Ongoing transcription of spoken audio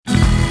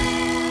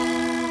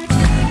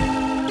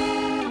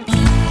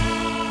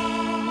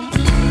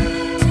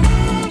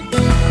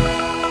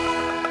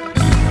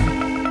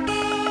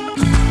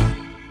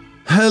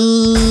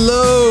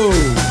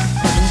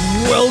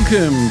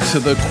Welcome to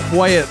the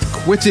quiet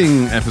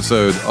quitting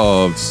episode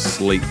of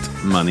Slate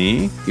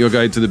Money, your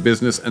guide to the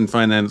business and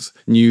finance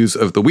news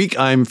of the week.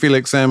 I'm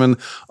Felix Salmon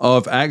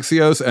of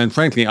Axios, and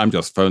frankly, I'm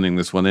just phoning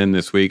this one in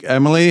this week.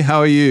 Emily, how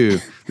are you?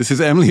 This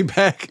is Emily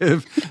Peck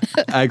of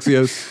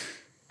Axios.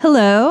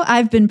 Hello.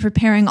 I've been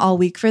preparing all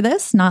week for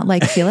this, not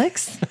like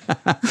Felix.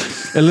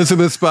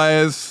 Elizabeth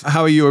Spires,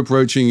 how are you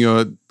approaching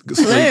your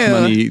Slate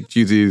Money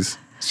duties?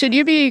 Should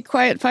you be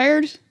quiet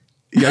fired?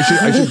 Yeah,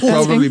 I should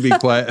probably be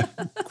quiet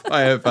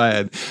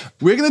fired.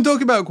 We're going to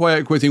talk about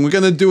quiet quitting. We're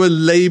going to do a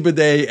Labor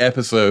Day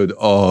episode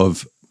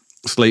of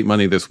Slate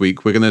Money this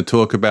week. We're going to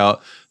talk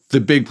about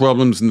the big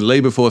problems in the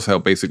labor force, how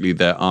basically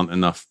there aren't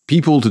enough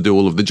people to do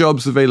all of the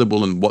jobs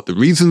available and what the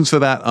reasons for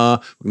that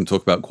are. We're going to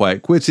talk about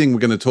quiet quitting. We're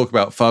going to talk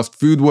about fast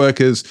food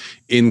workers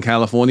in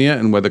California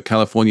and whether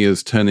California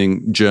is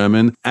turning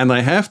German. And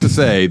I have to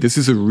say, this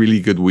is a really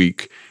good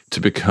week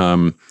to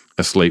become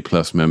a Slate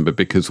Plus member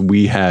because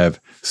we have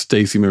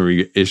Stacey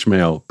Marie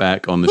Ishmael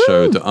back on the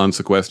show to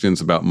answer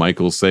questions about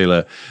Michael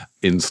Saylor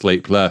in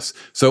Slate Plus.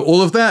 So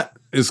all of that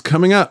is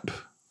coming up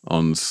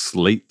on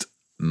Slate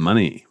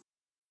Money.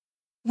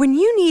 When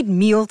you need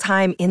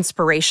mealtime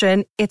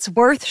inspiration, it's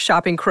worth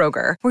shopping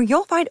Kroger, where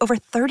you'll find over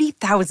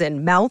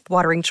 30,000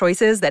 mouth-watering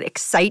choices that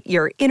excite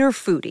your inner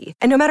foodie.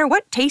 And no matter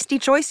what tasty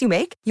choice you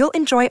make, you'll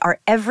enjoy our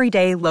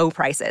everyday low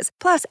prices,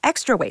 plus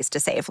extra ways to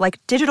save,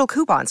 like digital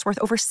coupons worth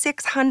over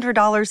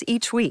 $600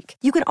 each week.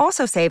 You can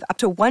also save up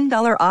to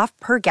 $1 off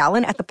per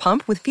gallon at the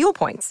pump with fuel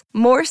points.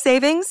 More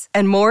savings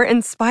and more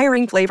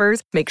inspiring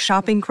flavors make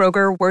shopping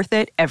Kroger worth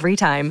it every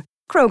time.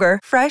 Kroger,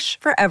 fresh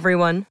for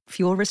everyone.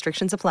 Fuel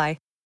restrictions apply.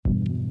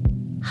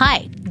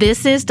 Hi,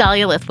 this is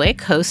Dahlia Lithwick,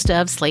 host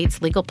of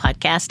Slate's legal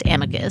podcast,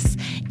 Amicus.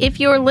 If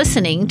you're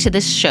listening to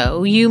this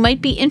show, you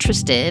might be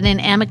interested in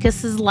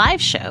Amicus's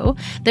live show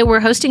that we're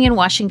hosting in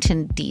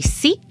Washington,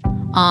 D.C.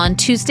 on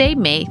Tuesday,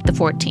 May the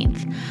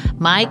 14th.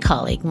 My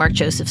colleague, Mark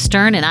Joseph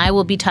Stern, and I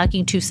will be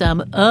talking to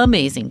some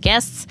amazing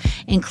guests,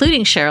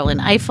 including Sherrilyn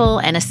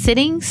Ifill and a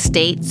sitting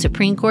state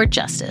Supreme Court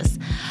justice,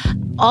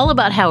 all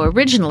about how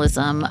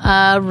originalism,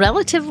 a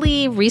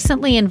relatively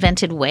recently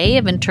invented way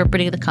of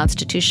interpreting the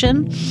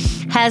Constitution,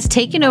 has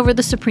taken over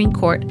the Supreme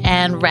Court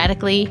and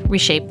radically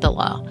reshaped the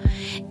law.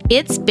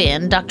 It's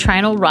been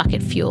doctrinal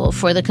rocket fuel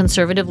for the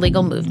conservative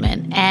legal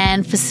movement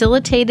and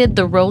facilitated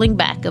the rolling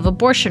back of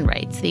abortion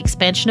rights, the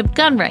expansion of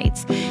gun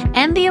rights,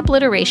 and the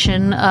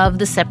obliteration of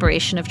the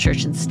separation of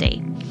church and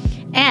state.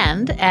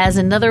 And as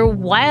another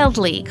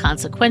wildly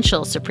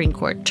consequential Supreme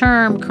Court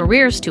term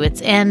careers to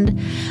its end,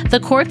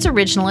 the court's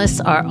originalists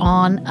are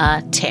on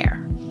a tear.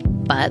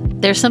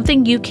 But there's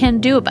something you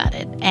can do about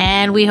it,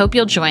 and we hope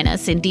you'll join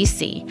us in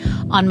D.C.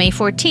 on May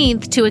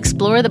 14th to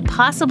explore the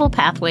possible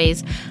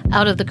pathways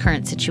out of the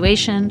current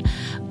situation.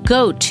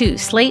 Go to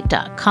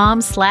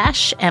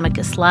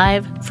slate.com/Amicus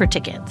Live for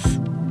tickets.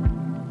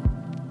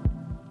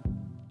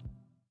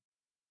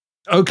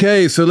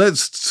 Okay, so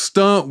let's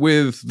start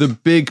with the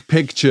big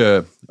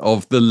picture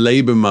of the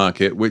labor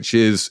market, which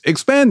is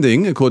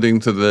expanding according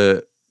to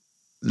the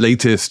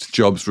latest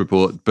jobs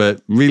report,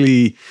 but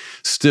really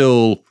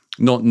still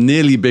not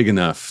nearly big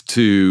enough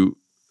to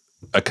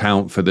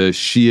account for the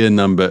sheer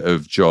number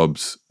of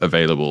jobs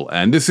available.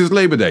 And this is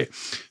Labor Day.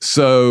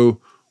 So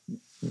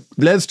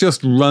let's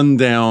just run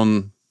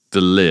down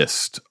the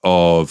list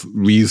of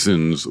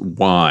reasons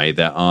why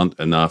there aren't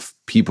enough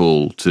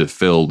people to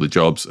fill the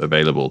jobs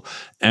available.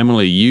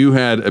 Emily, you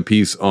had a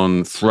piece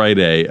on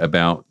Friday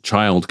about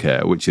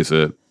childcare, which is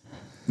a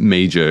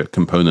major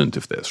component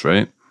of this,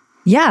 right?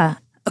 Yeah.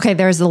 Okay,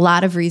 there's a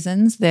lot of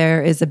reasons.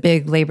 There is a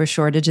big labor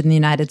shortage in the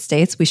United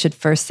States. We should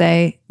first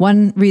say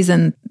one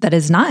reason that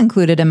is not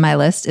included in my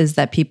list is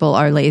that people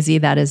are lazy.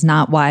 That is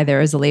not why there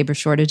is a labor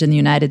shortage in the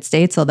United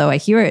States, although I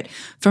hear it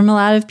from a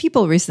lot of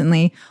people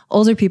recently,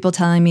 older people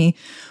telling me,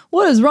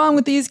 what is wrong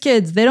with these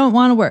kids? They don't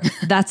want to work.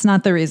 That's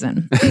not the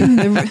reason.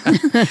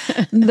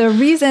 The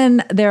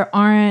reason there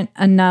aren't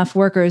enough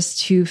workers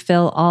to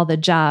fill all the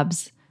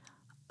jobs,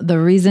 the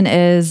reason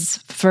is,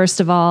 first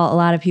of all, a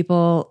lot of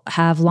people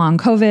have long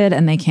COVID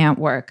and they can't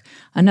work.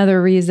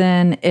 Another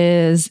reason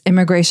is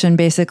immigration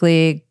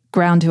basically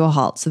ground to a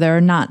halt. So there are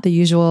not the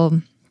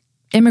usual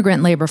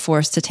immigrant labor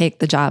force to take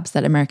the jobs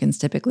that Americans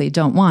typically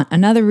don't want.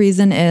 Another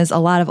reason is a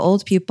lot of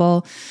old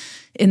people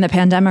in the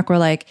pandemic were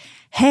like,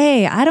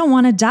 hey, I don't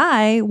want to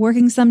die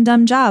working some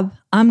dumb job.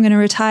 I'm going to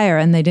retire.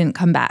 And they didn't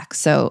come back.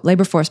 So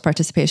labor force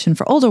participation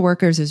for older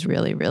workers is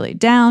really, really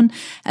down.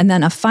 And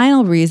then a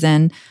final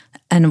reason,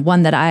 and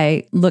one that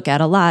I look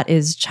at a lot,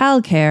 is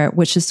childcare,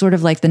 which is sort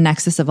of like the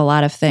nexus of a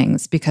lot of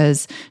things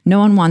because no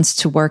one wants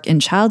to work in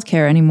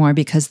childcare anymore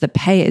because the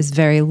pay is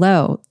very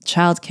low.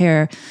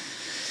 Childcare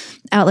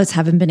outlets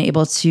haven't been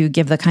able to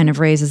give the kind of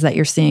raises that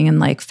you're seeing in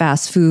like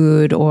fast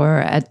food or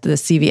at the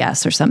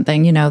CVS or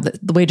something. You know,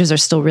 the wages are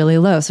still really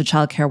low. So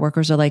childcare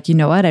workers are like, you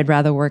know what, I'd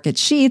rather work at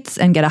Sheetz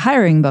and get a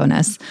hiring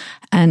bonus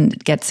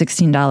and get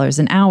 $16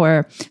 an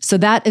hour. So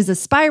that is a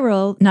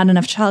spiral. Not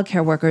enough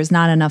childcare workers,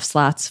 not enough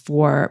slots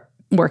for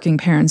working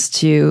parents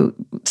to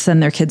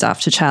send their kids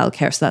off to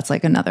childcare. So that's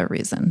like another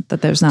reason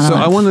that there's not enough So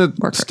I want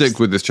to workers. stick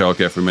with this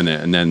childcare for a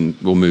minute, and then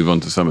we'll move on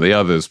to some of the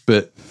others.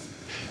 But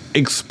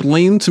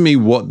explain to me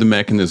what the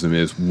mechanism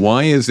is.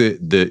 Why is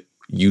it that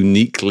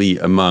uniquely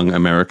among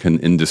American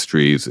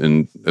industries,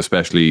 and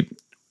especially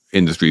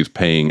industries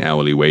paying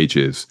hourly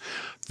wages,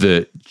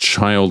 that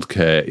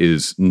childcare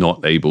is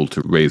not able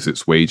to raise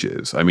its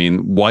wages? I mean,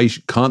 why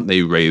can't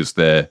they raise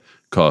their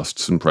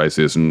costs and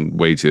prices and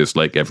wages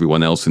like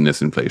everyone else in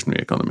this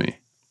inflationary economy?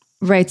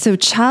 Right. So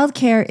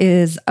childcare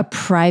is a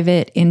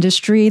private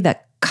industry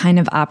that kind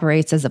of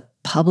operates as a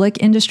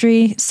public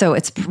industry. So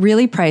it's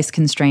really price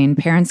constrained.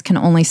 Parents can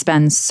only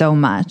spend so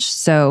much.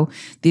 So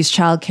these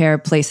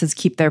childcare places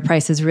keep their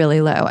prices really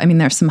low. I mean,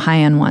 there's some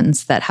high-end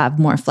ones that have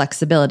more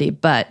flexibility,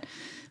 but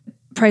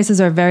prices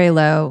are very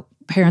low.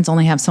 Parents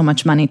only have so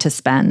much money to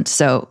spend.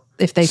 So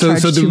if they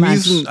charge too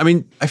much. I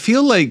mean, I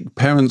feel like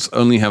parents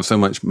only have so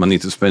much money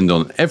to spend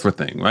on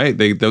everything, right?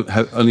 They don't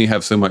only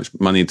have so much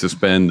money to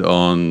spend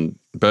on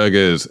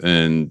burgers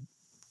and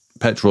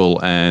petrol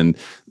and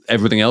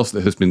everything else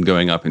that has been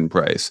going up in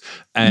price.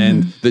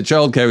 And the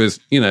childcare is,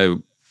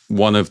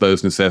 one of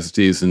those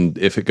necessities. And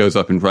if it goes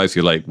up in price,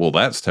 you're like, well,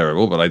 that's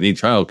terrible, but I need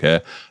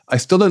childcare. I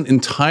still don't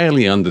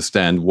entirely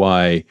understand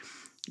why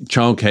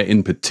childcare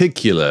in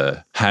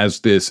particular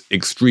has this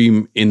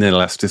extreme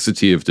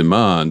inelasticity of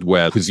demand,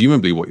 where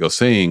presumably what you're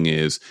saying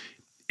is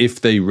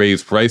if they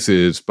raise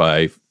prices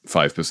by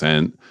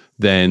 5%,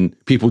 then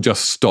people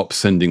just stop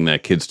sending their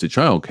kids to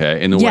childcare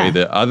in a way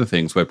that other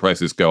things where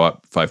prices go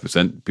up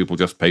 5%, people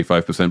just pay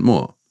 5%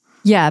 more.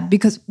 Yeah,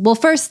 because, well,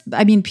 first,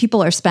 I mean,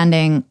 people are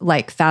spending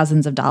like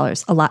thousands of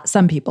dollars, a lot,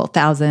 some people,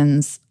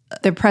 thousands.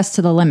 They're pressed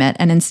to the limit.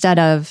 And instead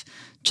of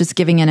just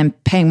giving in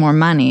and paying more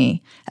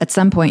money, at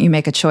some point you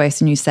make a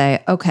choice and you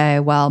say, okay,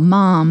 well,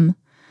 mom,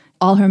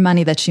 all her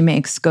money that she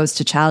makes goes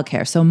to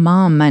childcare. So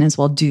mom might as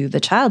well do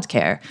the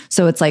childcare.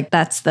 So it's like,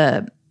 that's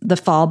the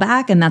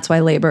fallback. And that's why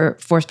labor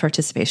force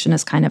participation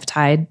is kind of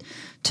tied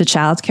to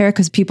childcare,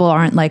 because people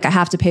aren't like, I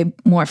have to pay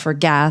more for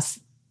gas.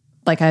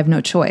 Like I have no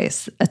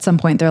choice. At some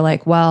point they're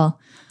like, well,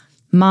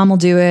 mom will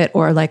do it,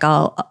 or like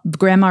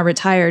grandma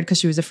retired because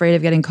she was afraid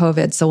of getting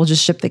COVID, so we'll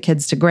just ship the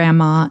kids to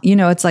grandma.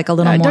 It's like a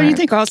little more. Don't you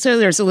think also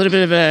there's a little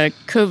bit of a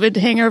COVID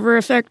hangover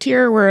effect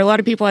here, where a lot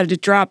of people had to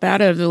drop out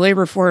of the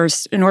labor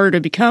force in order to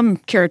become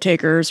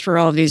caretakers for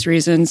all of these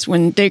reasons?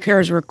 When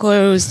daycares were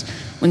closed,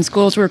 when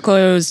schools were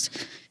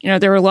closed,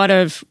 there were a lot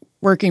of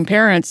working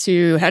parents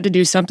who had to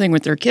do something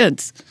with their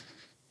kids.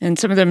 And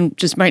some of them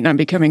just might not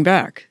be coming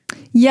back.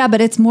 Yeah,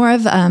 but it's more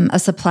of a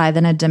supply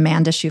than a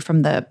demand issue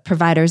from the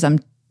providers I'm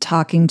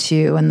talking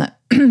to, and the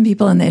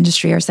people in the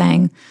industry are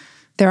saying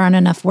there aren't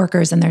enough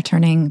workers and they're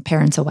turning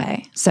parents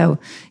away. So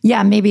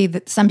yeah, maybe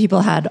some people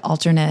had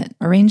alternate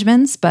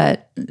arrangements,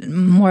 but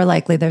more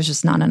likely there's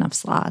just not enough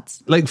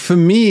slots. Like for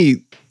me,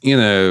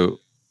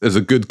 as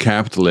a good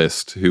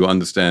capitalist who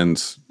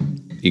understands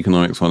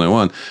economics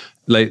 101,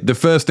 like the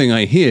first thing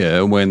I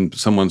hear when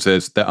someone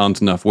says there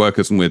aren't enough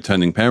workers and we're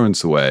turning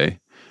parents away,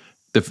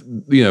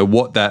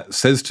 what that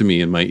says to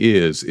me in my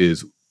ears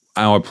is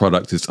our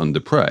product is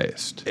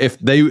underpriced. If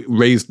they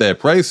raised their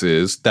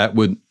prices, that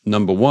would,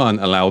 number one,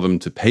 allow them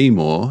to pay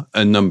more,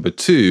 and number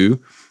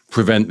two,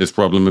 prevent this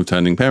problem of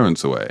turning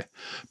parents away.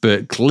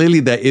 But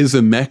clearly there is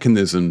a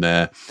mechanism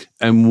there.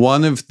 And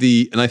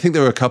and I think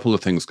there are a couple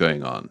of things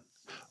going on.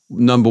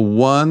 Number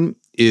one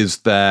is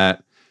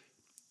that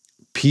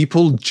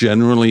people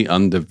generally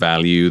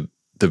undervalue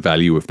the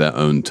value of their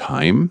own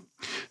time.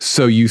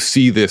 So you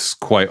see this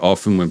quite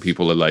often when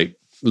people are like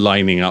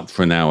lining up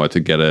for an hour to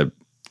get a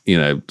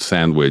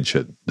sandwich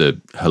at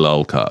the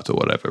halal cart or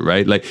whatever,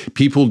 right? Like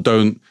people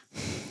don't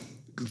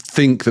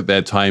think that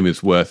their time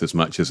is worth as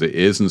much as it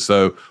is. And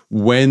so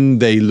when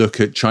they look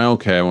at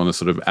childcare on a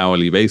sort of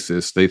hourly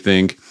basis, they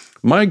think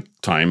my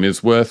time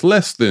is worth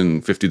less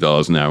than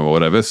 $50 an hour or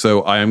whatever.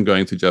 So I am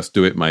going to just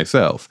do it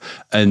myself.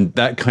 And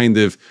that kind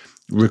of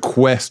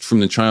request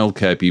from the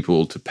childcare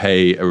people to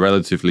pay a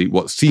relatively,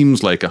 what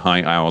seems like a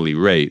high hourly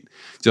rate,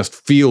 just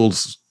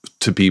feels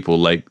to people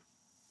like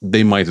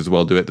they might as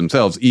well do it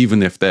themselves,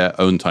 even if their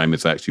own time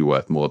is actually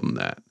worth more than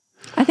that.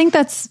 I think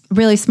that's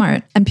really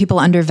smart. And people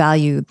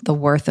undervalue the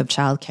worth of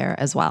childcare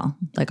as well,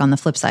 like on the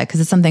flip side, because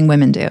it's something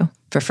women do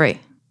for free.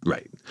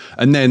 Right.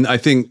 And then I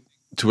think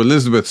to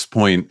Elizabeth's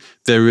point,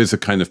 there is a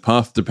kind of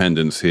path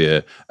dependence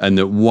here. And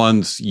that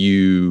once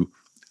you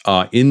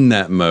are in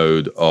that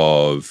mode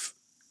of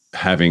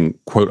having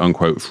quote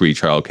unquote free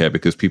childcare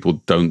because people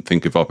don't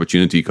think of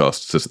opportunity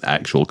costs as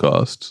actual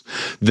costs,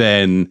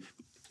 then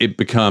it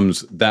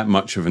becomes that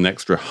much of an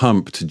extra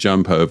hump to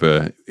jump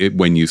over it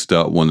when you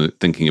start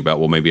thinking about,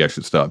 well, maybe I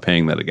should start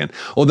paying that again.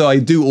 Although I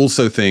do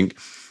also think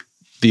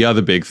the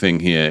other big thing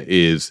here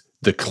is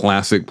the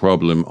classic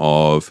problem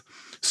of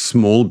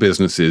small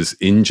businesses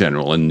in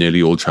general, and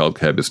nearly all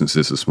childcare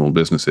businesses are small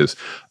businesses,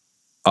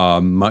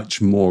 are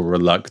much more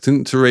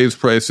reluctant to raise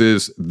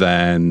prices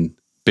than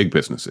big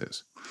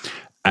businesses.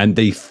 And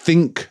they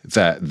think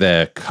that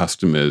their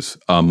customers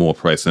are more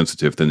price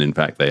sensitive than in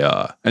fact they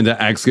are. And at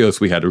Axios,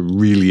 we had a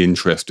really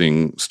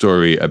interesting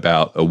story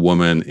about a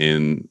woman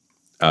in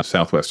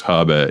Southwest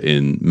Harbor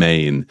in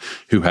Maine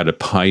who had a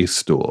pie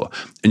store,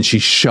 and she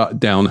shut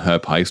down her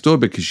pie store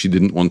because she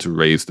didn't want to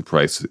raise the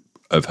price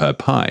of her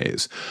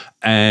pies.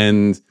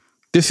 And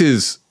this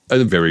is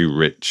a very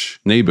rich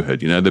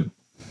neighborhood. You know, the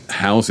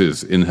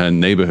houses in her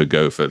neighborhood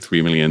go for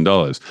 $3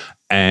 million.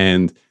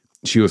 And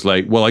she was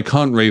like, well, I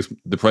can't raise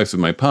the price of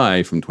my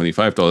pie from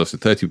 $25 to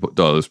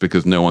 $30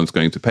 because no one's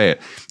going to pay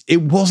it.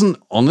 It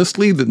wasn't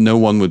honestly that no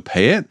one would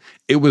pay it.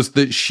 It was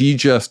that she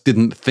just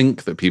didn't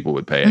think that people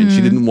would pay it. And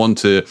she didn't want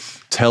to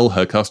tell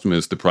her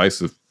customers the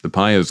price of the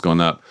pie has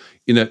gone up.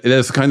 You know,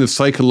 there's a kind of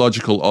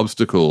psychological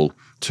obstacle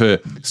to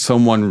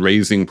someone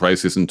raising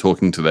prices and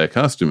talking to their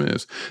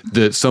customers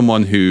that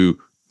someone who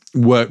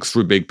works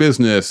for a big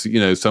business, you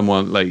know,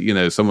 someone like, you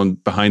know, someone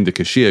behind the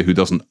cashier who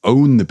doesn't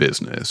own the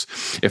business,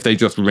 if they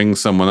just ring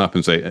someone up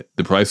and say,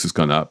 the price has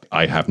gone up,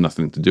 I have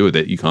nothing to do with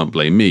it, you can't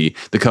blame me,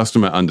 the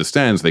customer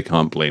understands they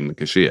can't blame the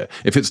cashier.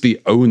 If it's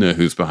the owner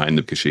who's behind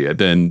the cashier,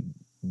 then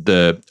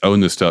the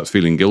owner starts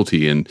feeling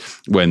guilty. And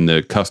when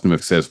the customer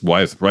says, why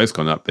has the price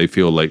gone up? They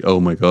feel like,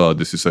 oh my God,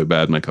 this is so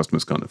bad, my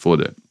customers can't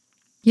afford it.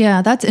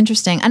 Yeah, that's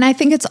interesting. And I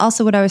think it's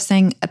also what I was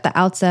saying at the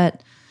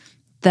outset,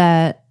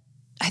 that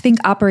I think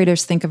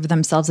operators think of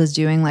themselves as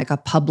doing like a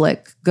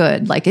public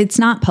good. Like it's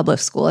not public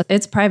school,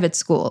 it's private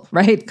school,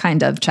 right?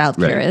 Kind of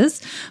childcare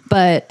is,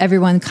 but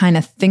everyone kind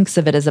of thinks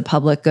of it as a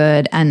public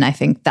good. And I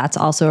think that's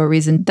also a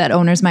reason that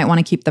owners might want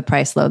to keep the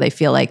price low. They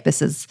feel like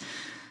this is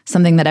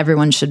something that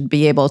everyone should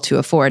be able to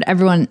afford.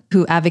 Everyone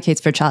who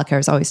advocates for childcare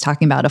is always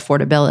talking about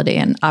affordability.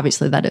 And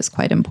obviously that is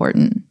quite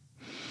important.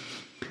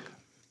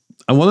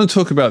 I want to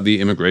talk about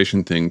the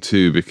immigration thing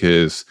too,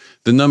 because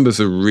the numbers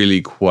are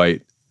really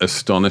quite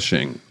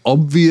astonishing.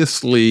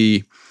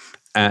 Obviously,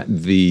 at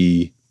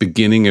the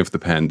beginning of the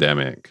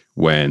pandemic,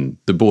 when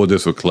the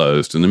borders were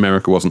closed and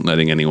America wasn't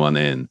letting anyone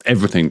in,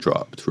 everything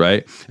dropped,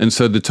 right? And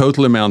so the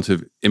total amount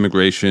of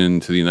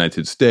immigration to the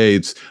United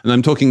States, and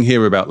I'm talking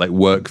here about like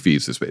work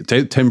visas, but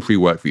temporary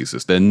work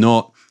visas, they're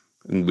not,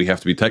 and we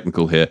have to be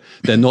technical here,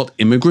 they're not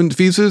immigrant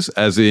visas,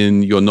 as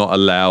in you're not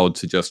allowed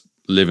to just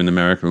live in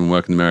America and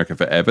work in America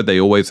forever. They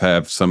always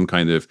have some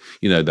kind of,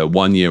 you know, they're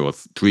 1 year or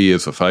 3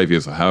 years or 5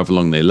 years or however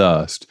long they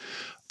last.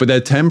 But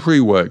they're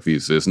temporary work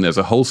visas, and there's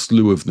a whole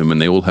slew of them,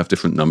 and they all have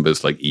different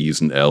numbers like E's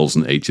and L's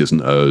and H's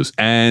and O's.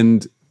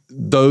 And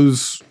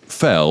those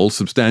fell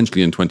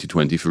substantially in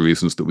 2020 for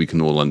reasons that we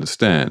can all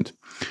understand.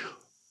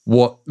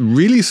 What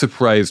really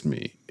surprised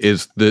me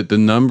is that the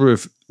number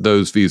of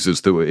those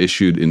visas that were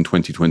issued in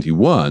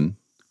 2021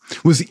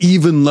 was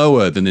even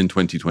lower than in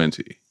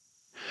 2020.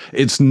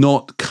 It's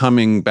not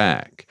coming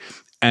back.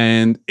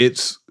 And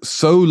it's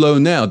so low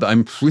now that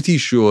I'm pretty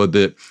sure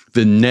that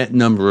the net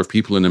number of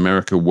people in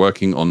America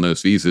working on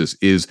those visas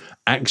is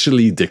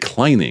actually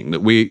declining,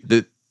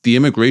 that the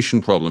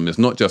immigration problem is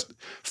not just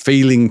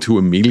failing to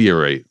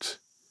ameliorate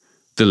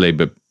the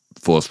labor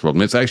force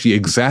problem, it's actually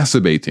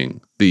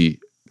exacerbating the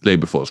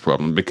labor force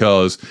problem,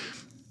 because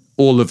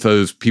all of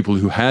those people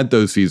who had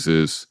those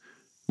visas,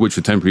 which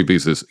were temporary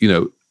visas, you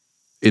know,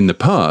 in the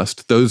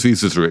past, those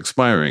visas are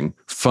expiring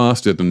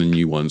faster than the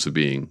new ones are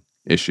being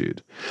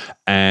issued.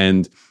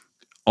 And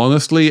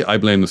honestly, I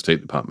blame the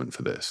State Department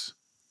for this.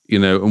 You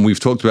know, and we've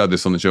talked about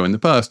this on the show in the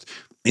past.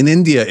 In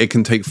India, it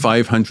can take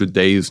 500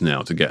 days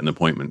now to get an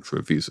appointment for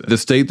a visa. The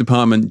State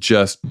Department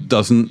just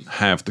doesn't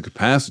have the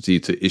capacity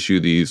to issue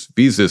these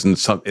visas, and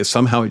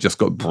somehow it just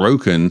got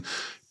broken,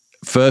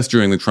 first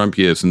during the Trump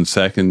years and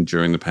second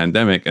during the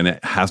pandemic, and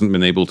it hasn't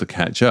been able to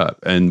catch up.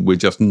 And we're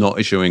just not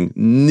issuing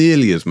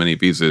nearly as many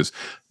visas,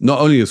 not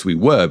only as we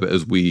were, but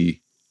as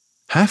we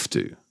have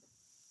to.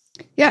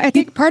 Yeah, I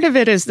think part of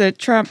it is that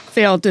Trump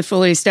failed to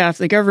fully staff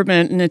the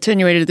government and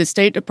attenuated the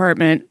State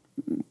Department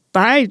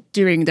by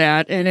doing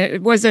that. And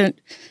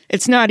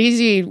it's not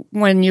easy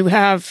when you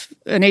have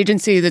an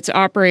agency that's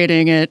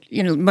operating at,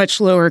 you know, much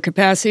lower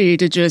capacity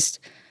to just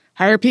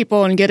hire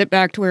people and get it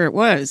back to where it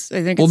was.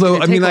 I think.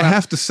 Although, I mean, I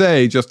have to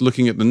say, just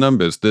looking at the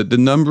numbers,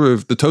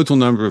 the total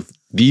number of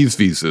these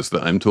visas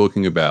that I'm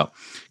talking about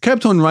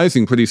kept on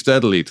rising pretty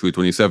steadily through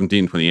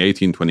 2017,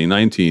 2018,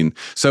 2019.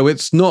 So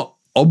it's not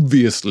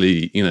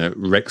obviously, you know,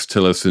 Rex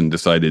Tillerson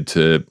decided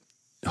to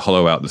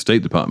hollow out the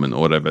State Department or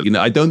whatever. You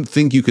know, I don't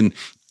think you can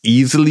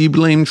easily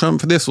blame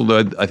Trump for this,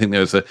 although I think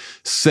there's a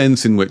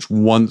sense in which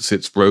once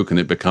it's broken,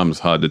 it becomes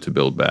harder to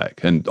build back.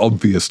 And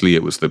obviously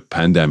it was the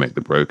pandemic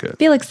that broke it.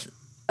 Felix,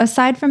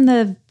 aside from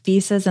the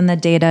visas and the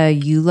data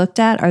you looked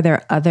at, are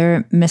there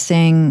other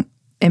missing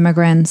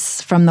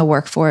immigrants from the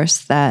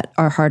workforce that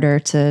are harder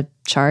to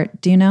chart?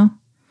 Do you know?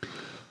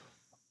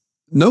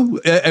 No,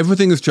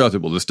 everything is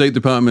chartable. The State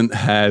Department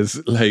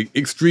has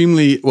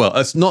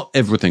it's not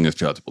everything is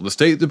chartable. The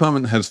State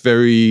Department has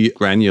very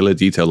granular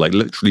detail, like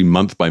literally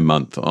month by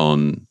month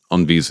on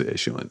visa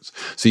issuance.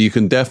 So you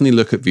can definitely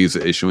look at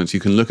visa issuance. You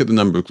can look at the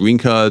number of green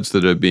cards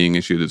that are being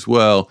issued as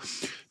well.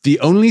 The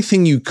only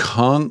thing you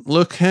can't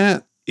look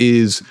at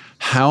is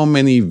how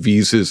many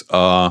visas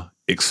are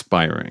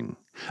expiring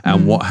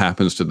and what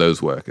happens to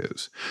those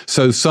workers.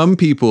 So some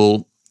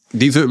people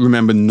these are,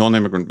 remember,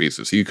 non-immigrant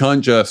visas. So you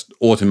can't just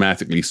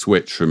automatically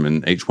switch from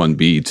an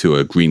H-1B to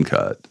a green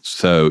card.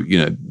 So,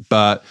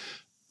 but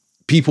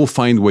people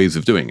find ways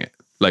of doing it.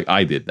 Like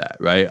I did that,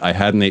 right? I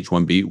had an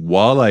H-1B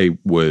while I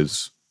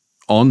was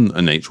on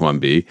an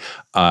H-1B.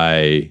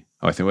 I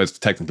think it was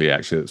technically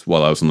actually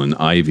while I was on an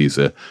I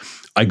visa.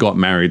 I got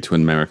married to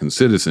an American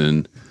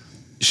citizen.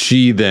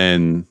 She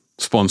then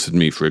sponsored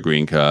me for a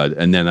green card,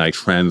 and then I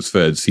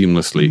transferred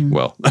seamlessly.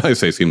 Well, I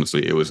say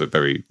seamlessly, it was a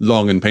very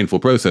long and painful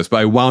process, but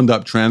I wound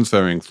up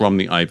transferring from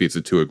the I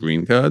visa to a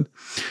green card,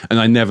 and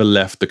I never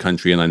left the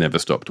country and I never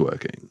stopped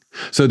working.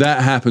 So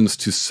that happens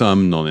to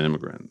some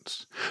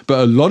non-immigrants. But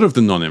a lot of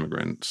the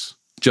non-immigrants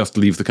just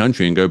leave the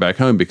country and go back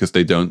home because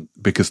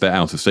they're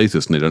out of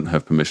status and they don't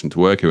have permission to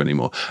work here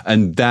anymore.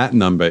 And that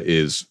number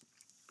is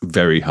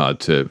very hard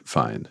to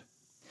find.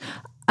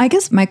 I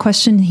guess my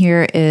question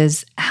here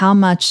is, how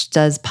much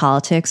does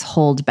politics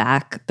hold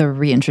back the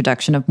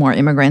reintroduction of more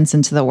immigrants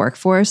into the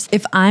workforce?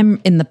 If I'm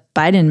in the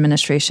Biden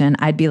administration,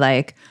 I'd be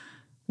like,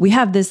 we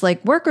have this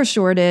like worker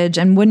shortage,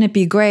 and wouldn't it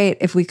be great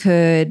if we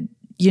could,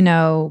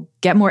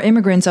 get more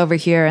immigrants over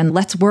here, and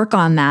let's work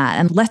on that,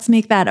 and let's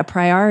make that a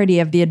priority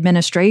of the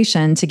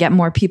administration to get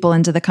more people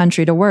into the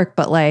country to work.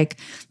 But like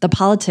the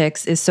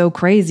politics is so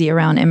crazy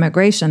around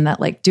immigration that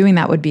like doing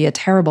that would be a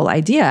terrible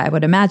idea, I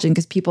would imagine,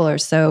 because people are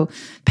so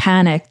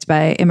panicked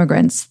by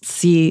immigrants,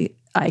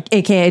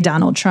 AKA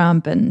Donald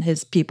Trump and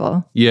his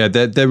people. Yeah,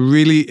 they're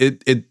really,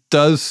 it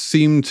does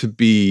seem to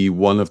be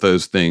one of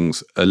those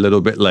things, a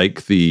little bit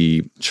like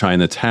the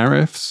China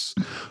tariffs,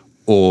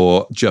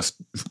 or just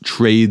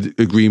trade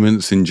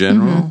agreements in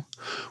general,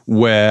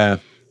 where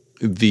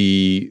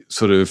the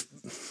sort of,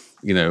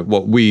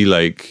 what we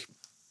like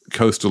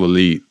coastal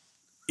elite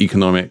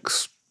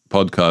economics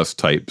podcast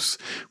types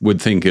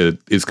would think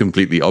is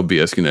completely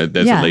obvious.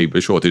 There's a labor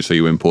shortage, so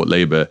you import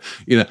labor.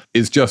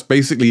 It's just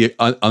basically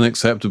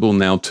unacceptable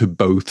now to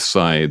both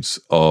sides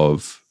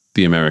of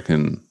the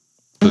American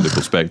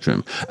political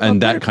spectrum.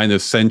 And that kind of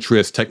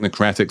centrist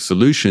technocratic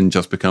solution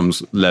just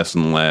becomes less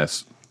and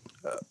less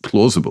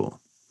plausible.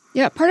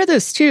 Yeah, part of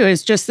this too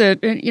is just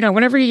that,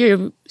 whenever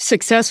you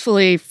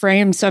successfully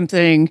frame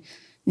something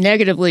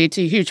negatively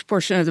to a huge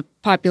portion of the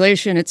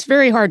population, it's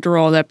very hard to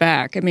roll that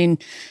back. I mean,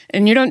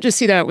 and you don't just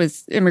see that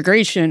with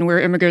immigration, where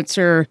immigrants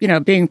are,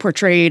 being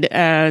portrayed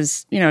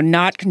as,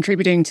 not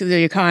contributing to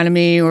the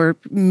economy or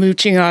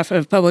mooching off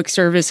of public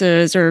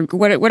services or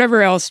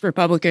whatever else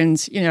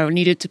Republicans,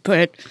 needed to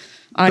put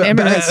on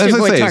immigrants. But as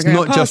I say, it's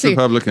not just policy.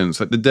 Republicans.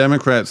 Like the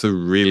Democrats are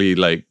really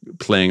like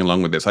playing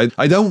along with this. I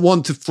don't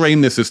want to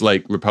frame this as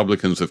like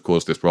Republicans have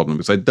caused this problem,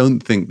 because I don't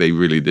think they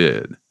really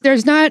did.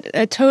 There's not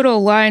a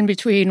total line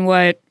between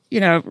what,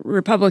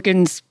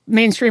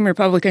 mainstream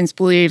Republicans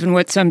believe and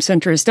what some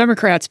centrist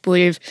Democrats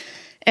believe.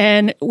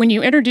 And when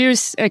you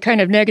introduce a kind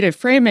of negative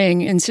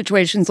framing in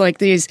situations like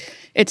these,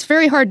 it's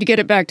very hard to get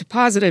it back to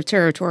positive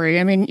territory.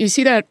 I mean, you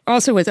see that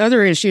also with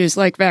other issues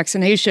like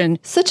vaccination.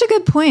 Such a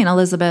good point,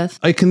 Elizabeth.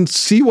 I can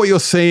see what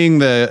you're saying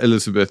there,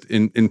 Elizabeth,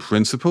 in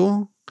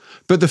principle.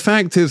 But the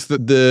fact is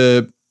that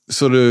the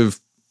sort of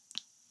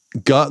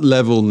gut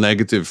level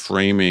negative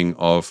framing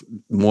of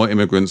more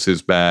immigrants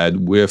is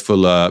bad, we're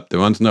full up, there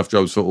aren't enough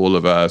jobs for all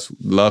of us,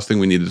 the last thing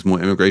we need is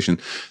more immigration,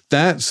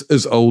 that's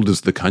as old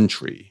as the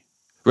country.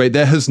 Right,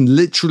 there has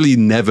literally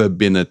never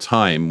been a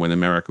time when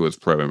America was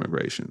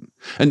pro-immigration.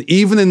 And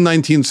even in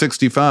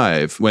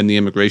 1965, when the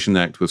Immigration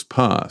Act was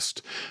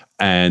passed,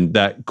 and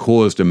that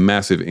caused a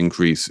massive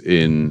increase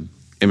in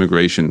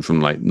immigration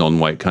from like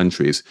non-white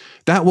countries,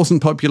 that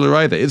wasn't popular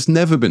either. It's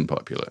never been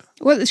popular.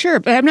 Well, sure,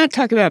 but I'm not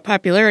talking about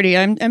popularity.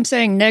 I'm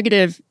saying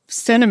negative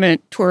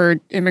sentiment toward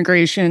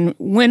immigration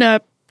went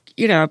up,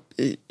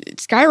 it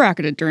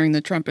skyrocketed during the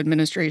Trump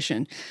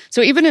administration.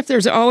 So even if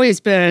there's always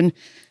been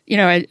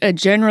a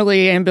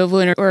generally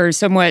ambivalent or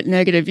somewhat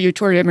negative view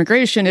toward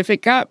immigration, if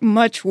it got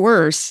much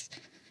worse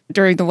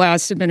during the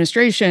last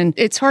administration,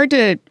 it's hard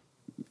to,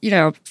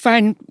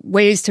 find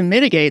ways to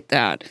mitigate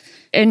that.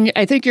 And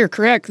I think you're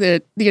correct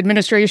that the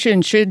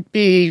administration should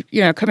be,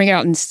 coming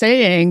out and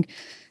saying,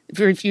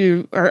 if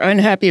you are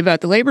unhappy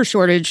about the labor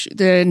shortage,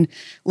 then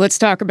let's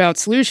talk about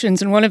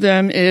solutions. And one of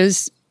them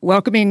is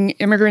welcoming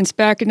immigrants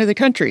back into the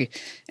country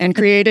and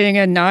creating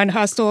a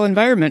non-hostile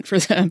environment for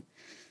them.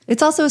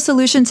 It's also a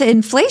solution to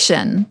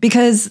inflation,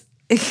 because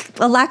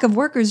a lack of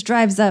workers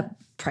drives up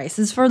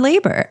prices for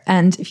labor.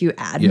 And if you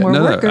add more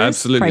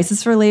workers,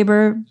 prices for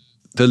labor.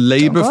 The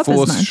labor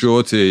force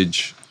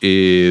shortage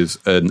is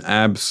an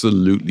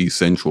absolutely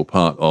central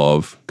part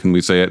of, can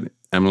we say it,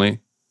 Emily?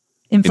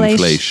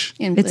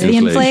 Inflation. It's the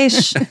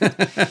inflation.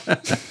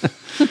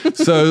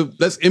 So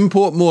let's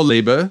import more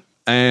labor,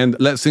 and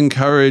let's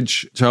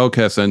encourage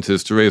childcare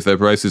centers to raise their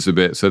prices a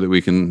bit so that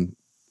we can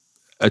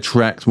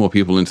attract more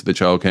people into the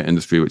childcare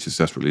industry, which is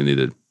desperately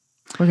needed.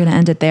 We're going to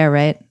end it there,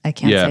 right? I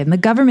can't say. And the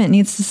government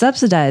needs to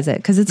subsidize it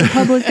because it's a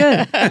public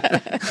good.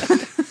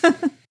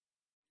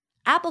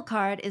 Apple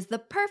Card is the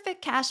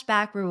perfect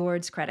cashback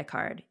rewards credit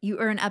card. You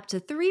earn up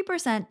to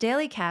 3%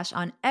 daily cash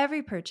on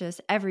every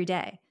purchase every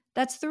day.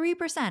 That's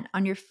 3%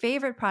 on your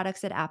favorite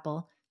products at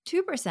Apple,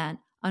 2%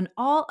 on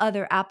all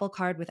other Apple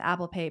Card with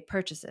Apple Pay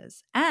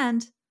purchases,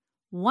 and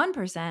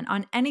 1%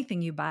 on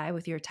anything you buy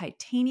with your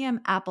titanium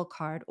Apple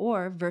Card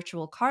or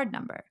virtual card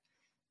number.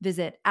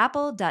 Visit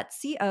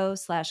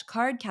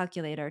apple.co/card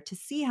calculator to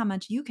see how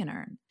much you can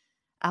earn.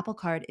 Apple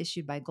Card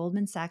issued by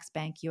Goldman Sachs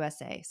Bank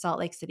USA, Salt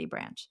Lake City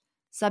branch.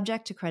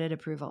 Subject to credit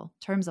approval.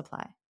 Terms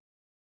apply.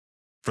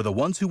 For the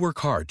ones who work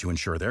hard to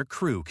ensure their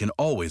crew can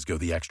always go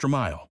the extra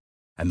mile,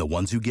 and the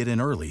ones who get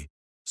in early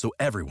so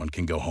everyone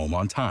can go home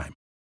on time,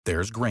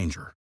 there's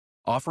Grainger,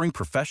 offering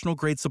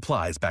professional-grade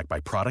supplies backed by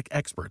product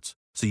experts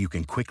so you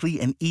can quickly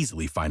and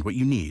easily find what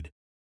you need.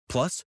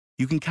 Plus,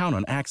 you can count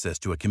on access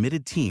to a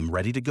committed team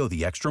ready to go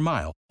the extra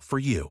mile for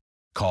you.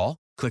 Call,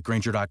 click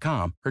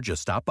Grainger.com, or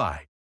just stop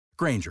by.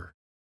 Grainger,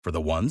 for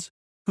the ones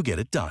who get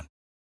it done.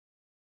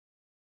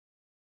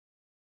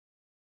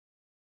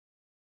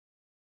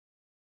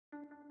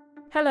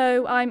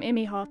 Hello, I'm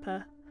Imi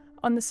Harper.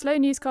 On the Slow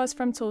Newscast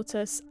from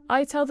Tortoise,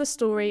 I tell the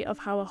story of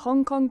how a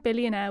Hong Kong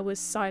billionaire was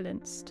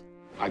silenced.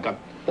 I got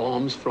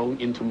bombs thrown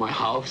into my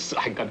house.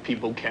 I got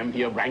people came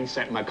here,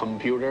 ransacked my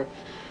computer.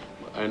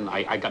 And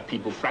I got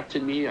people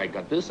threatening me. I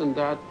got this and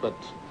that, but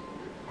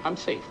I'm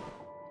safe.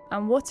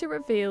 And what it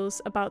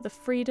reveals about the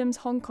freedoms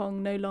Hong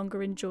Kong no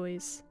longer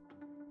enjoys.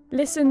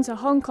 Listen to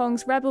Hong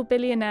Kong's rebel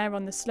billionaire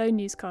on the Slow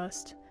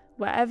Newscast,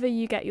 wherever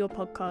you get your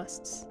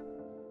podcasts.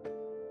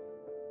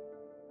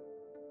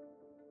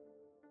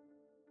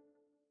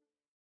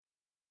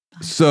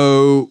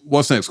 So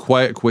what's next?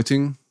 Quiet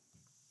quitting?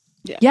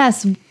 Yeah.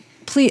 Yes,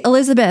 please,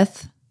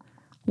 Elizabeth.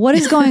 What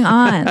is going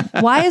on?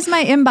 Why is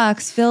my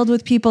inbox filled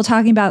with people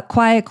talking about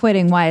quiet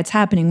quitting, why it's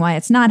happening, why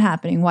it's not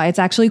happening, why it's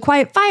actually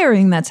quiet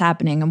firing that's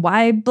happening, and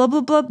why blah,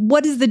 blah, blah?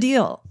 What is the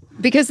deal?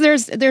 Because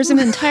there's an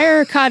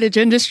entire cottage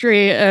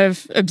industry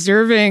of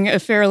observing a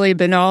fairly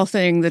banal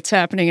thing that's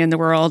happening in the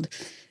world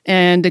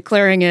and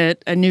declaring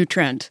it a new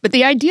trend. But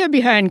the idea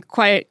behind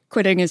quiet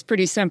quitting is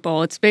pretty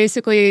simple. It's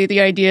basically the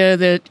idea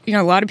that,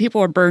 a lot of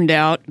people are burned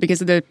out because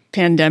of the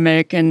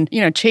pandemic and,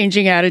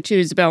 changing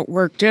attitudes about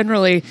work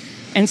generally.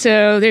 And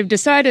so they've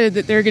decided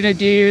that they're going to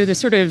do the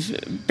sort of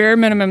bare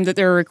minimum that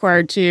they're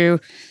required to.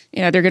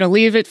 They're going to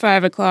leave at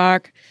 5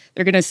 o'clock.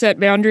 They're going to set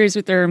boundaries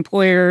with their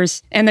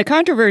employers. And the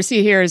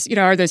controversy here is,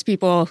 are those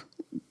people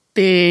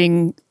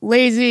being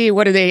lazy?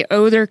 What do they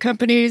owe their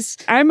companies?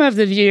 I'm of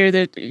the view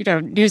that,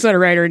 newsletter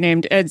writer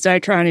named Ed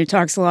Zitron, who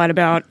talks a lot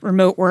about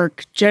remote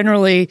work,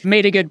 generally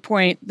made a good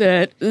point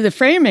that the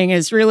framing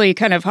is really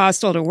kind of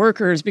hostile to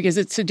workers because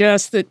it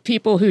suggests that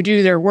people who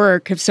do their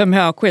work have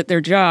somehow quit their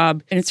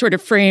job. And it sort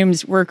of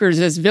frames workers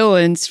as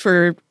villains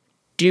for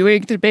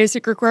doing the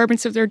basic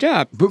requirements of their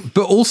job. But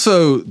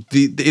also,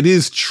 it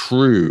is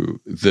true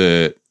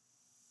that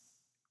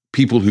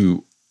people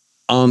who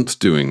aren't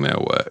doing their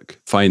work,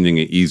 finding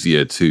it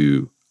easier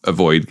to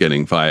avoid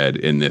getting fired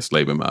in this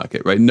labor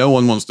market, right? No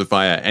one wants to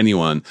fire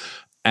anyone.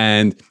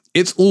 And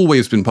it's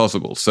always been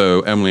possible.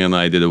 So Emily and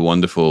I did a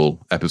wonderful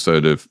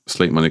episode of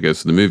Slate Money Goes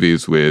to the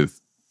Movies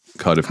with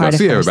Cardiff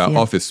Garcia about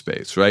Office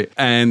Space, right?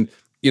 And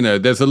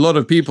there's a lot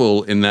of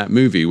people in that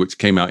movie, which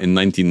came out in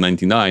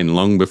 1999,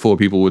 long before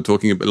people were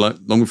talking about,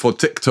 long before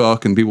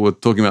TikTok and people were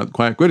talking about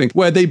quiet quitting,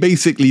 where they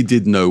basically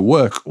did no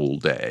work all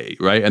day,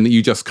 right? And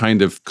you just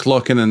kind of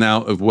clock in and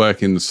out of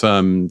work in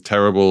some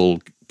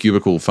terrible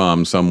cubicle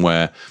farm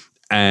somewhere,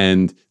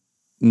 and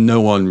no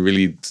one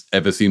really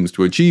ever seems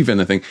to achieve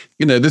anything.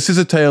 This is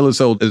a tale as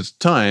old as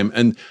time,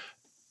 and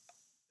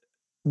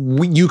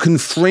you can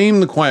frame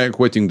the quiet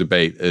quitting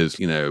debate as,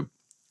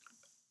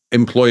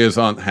 employers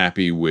aren't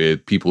happy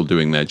with people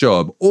doing their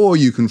job, or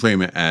you can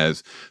frame it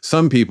as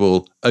some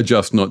people are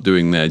just not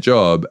doing their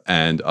job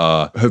and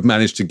have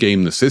managed to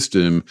game the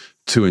system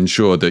to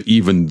ensure that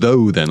even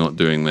though they're not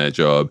doing their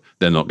job,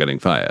 they're not getting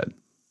fired.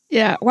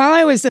 Yeah. While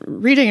I was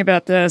reading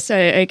about this,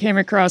 I came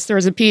across, there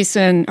was a piece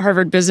in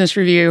Harvard Business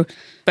Review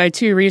by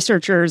two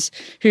researchers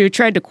who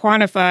tried to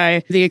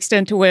quantify the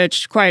extent to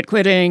which quiet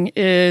quitting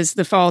is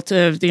the fault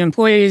of the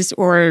employees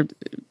or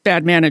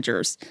bad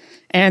managers.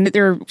 And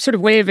their sort of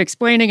way of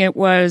explaining it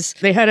was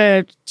they had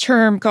a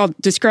term called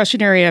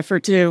discretionary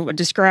effort to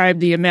describe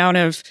the amount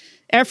of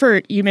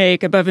effort you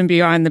make above and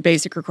beyond the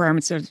basic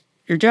requirements of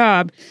your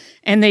job.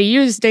 And they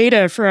used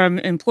data from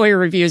employer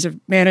reviews of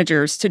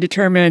managers to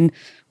determine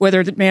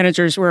whether the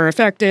managers were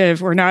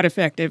effective or not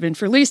effective. And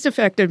for least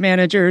effective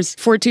managers,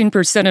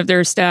 14% of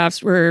their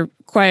staffs were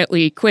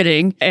quietly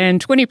quitting,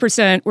 and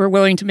 20% were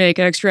willing to make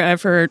extra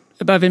effort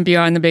above and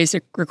beyond the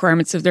basic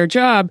requirements of their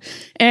job.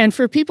 And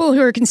for people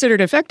who are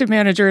considered effective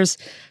managers,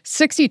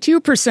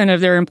 62%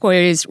 of their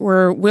employees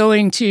were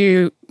willing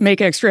to make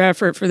extra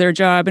effort for their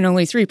job, and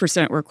only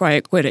 3% were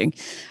quiet quitting,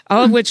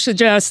 all of which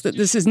suggests that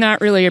this is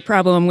not really a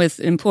problem with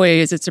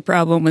employees, it's a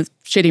problem with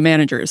shitty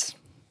managers.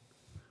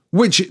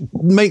 Which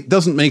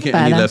doesn't make it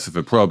any less of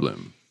a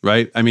problem,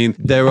 right? I mean,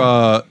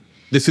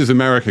 this is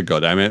America,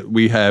 goddammit.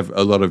 We have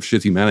a lot of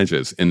shitty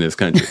managers in this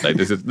country. Like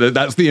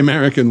that's the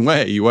American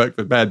way. You work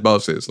for bad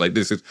bosses. Like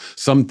this is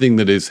something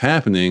that is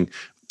happening,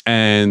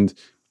 and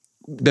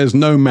there's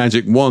no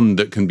magic wand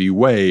that can be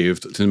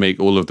waved to make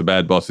all of the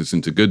bad bosses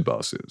into good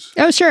bosses.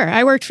 Oh, sure.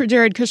 I worked for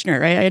Jared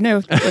Kushner. I know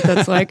what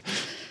that's like.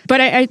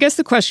 But I guess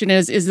the question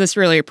is this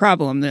really a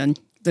problem then,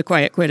 the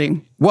quiet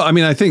quitting? Well, I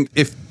mean, I think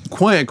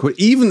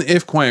even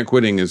if quiet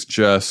quitting is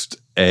just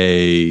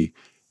a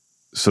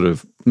sort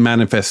of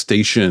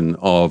manifestation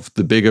of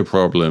the bigger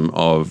problem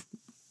of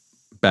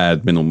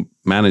bad middle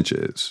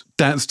managers,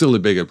 that's still a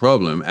bigger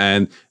problem.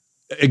 And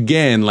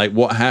again, like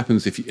what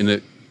happens if you, in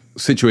a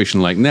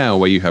situation like now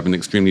where you have an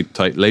extremely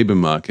tight labor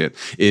market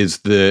is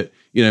that,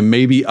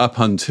 maybe up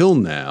until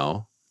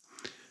now,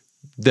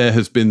 there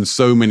has been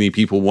so many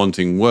people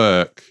wanting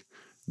work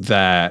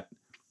that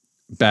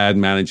bad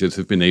managers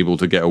have been able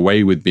to get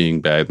away with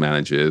being bad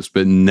managers.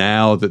 But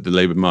now that the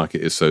labor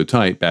market is so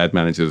tight, bad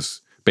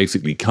managers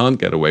basically can't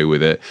get away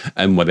with it.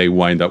 And where they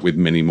wind up with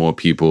many more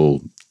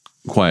people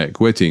quiet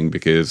quitting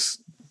because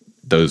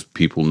those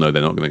people know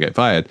they're not going to get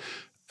fired.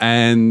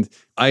 And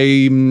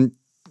I'm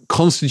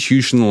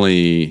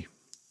constitutionally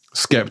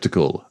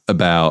skeptical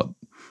about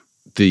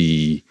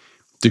the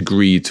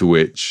degree to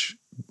which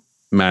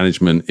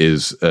management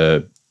is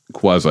a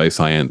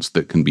quasi-science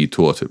that can be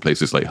taught at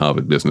places like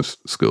Harvard Business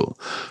School.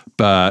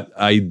 But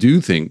I do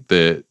think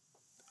that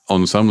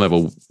on some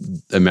level,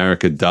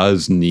 America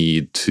does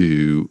need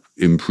to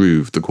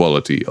improve the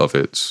quality of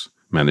its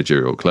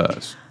managerial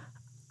class.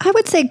 I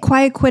would say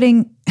quiet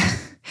quitting,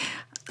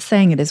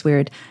 saying it is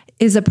weird,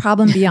 is a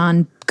problem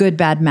beyond good,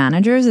 bad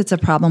managers. It's a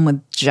problem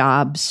with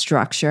job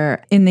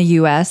structure in the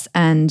US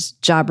and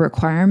job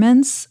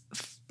requirements.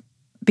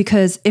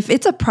 Because if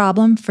it's a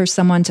problem for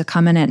someone to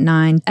come in at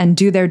 9 and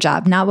do their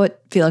job, not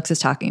what Felix is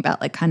talking about,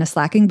 like kind of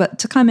slacking, but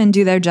to come in,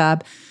 do their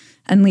job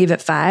and leave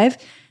at 5,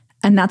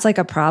 and that's like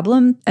a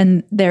problem,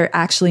 and they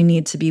actually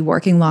need to be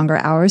working longer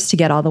hours to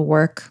get all the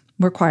work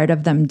required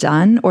of them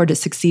done or to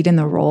succeed in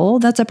the role,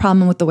 that's a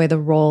problem with the way the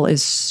role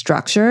is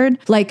structured.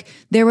 Like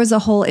there was a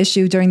whole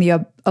issue during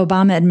the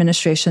Obama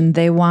administration.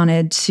 They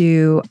wanted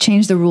to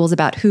change the rules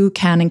about who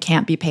can and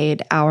can't be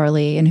paid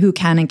hourly and who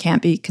can and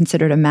can't be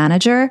considered a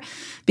manager,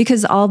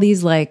 because all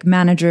these like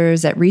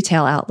managers at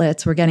retail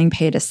outlets were getting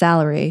paid a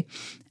salary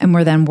and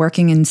were then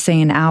working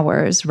insane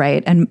hours,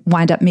 right? And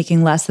wind up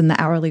making less than the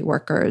hourly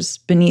workers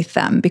beneath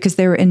them because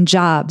they were in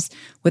jobs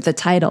with a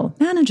title,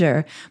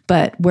 manager,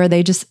 but where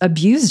they just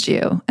abused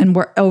you and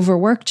were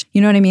overworked. You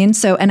know what I mean?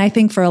 So, and I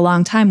think for a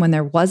long time when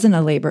there wasn't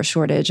a labor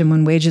shortage and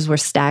when wages were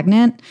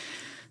stagnant,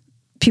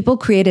 people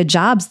created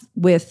jobs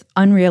with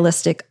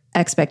unrealistic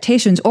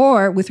expectations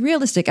or with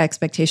realistic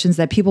expectations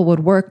that people would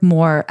work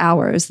more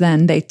hours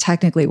than they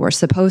technically were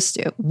supposed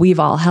to.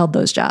 We've all held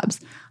those jobs.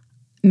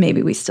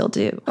 Maybe we still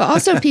do. Well,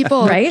 also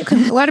people, right?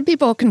 A lot of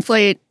people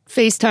conflate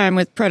FaceTime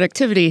with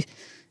productivity.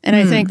 And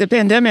I think the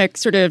pandemic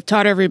sort of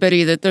taught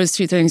everybody that those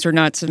two things are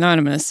not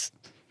synonymous.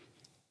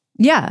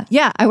 Yeah.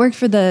 I worked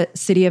for the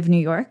city of New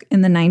York in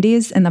the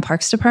 90s in the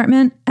Parks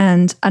Department.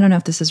 And I don't know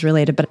if this is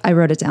related, but I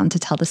wrote it down to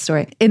tell the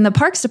story. In the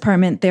Parks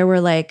Department, there were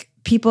like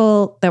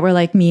people that were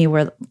like me,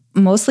 were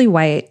mostly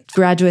white,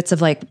 graduates of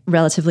like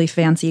relatively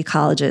fancy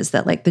colleges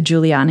that like the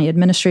Giuliani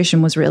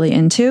administration was really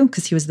into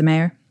because he was the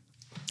mayor.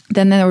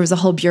 Then there was a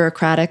whole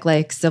bureaucratic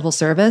like civil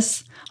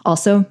service,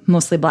 also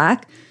mostly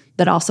Black,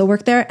 that also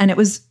worked there. And it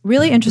was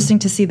really interesting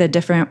to see the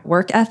different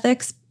work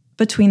ethics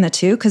between the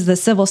two, because the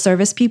civil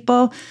service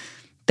people,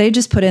 they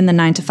just put in the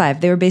 9 to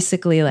 5. They were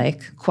basically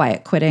like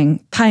quiet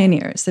quitting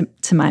pioneers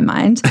to my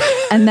mind.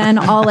 And then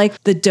all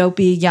like the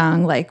dopey,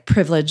 young, like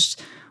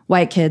privileged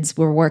white kids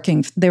were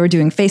working. They were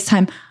doing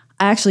FaceTime.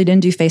 I actually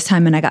didn't do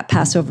FaceTime and I got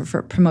passed over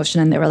for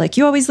promotion and they were like,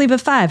 you always leave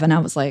at 5. And I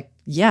was like,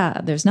 yeah,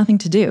 there's nothing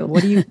to do.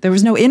 There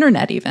was no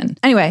internet even.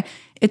 Anyway,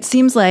 it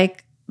seems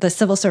like the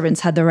civil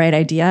servants had the right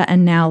idea.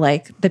 And now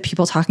like the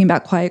people talking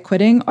about quiet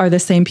quitting are the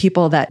same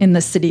people that in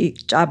the city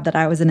job that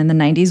I was in the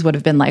 90s would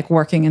have been like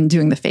working and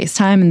doing the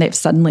FaceTime, and they've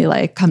suddenly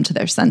like come to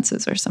their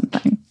senses or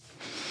something.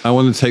 I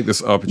want to take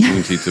this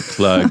opportunity to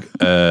plug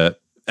an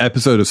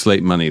episode of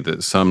Slate Money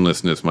that some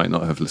listeners might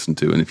not have listened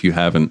to. And if you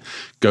haven't,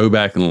 go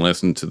back and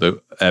listen to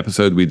the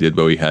episode we did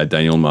where we had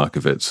Daniel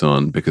Markovits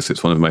on, because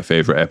it's one of my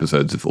favorite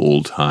episodes of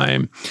all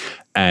time.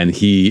 And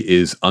he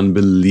is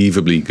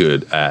unbelievably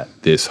good at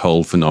this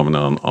whole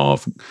phenomenon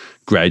of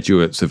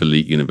graduates of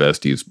elite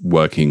universities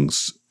working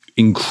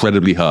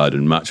incredibly hard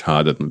and much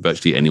harder than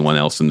virtually anyone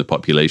else in the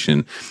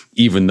population,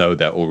 even though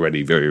they're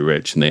already very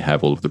rich and they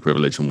have all of the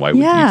privilege. And why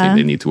would you think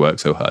they need to work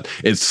so hard?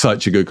 It's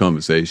such a good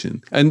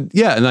conversation. And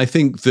I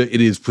think that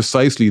it is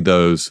precisely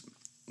those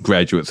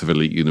graduates of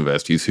elite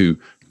universities who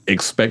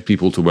expect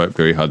people to work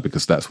very hard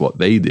because that's what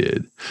they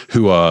did,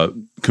 who are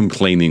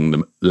complaining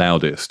the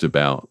loudest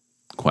about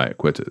quiet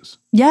quitters.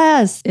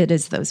 Yes, it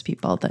is those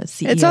people, the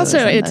CEOs. It's also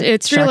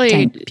it's Shark really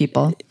Tank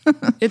people.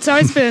 It's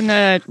always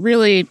been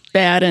really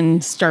bad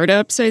in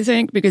startups, I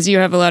think, because you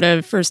have a lot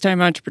of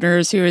first-time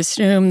entrepreneurs who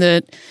assume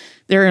that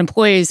their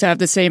employees have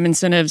the same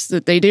incentives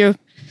that they do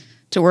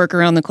to work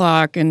around the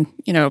clock, and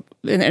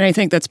and I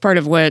think that's part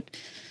of what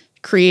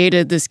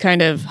created this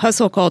kind of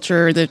hustle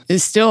culture that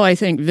is still, I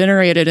think,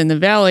 venerated in the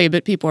Valley,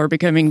 but people are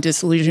becoming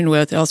disillusioned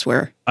with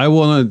elsewhere. I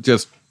want to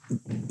just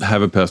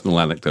have a personal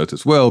anecdote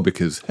as well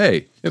because,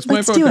 hey, it's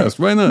Let's my do podcast. it.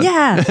 Why not?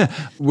 Yeah.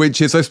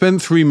 Which is I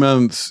spent 3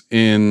 months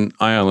in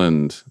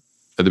Ireland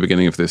at the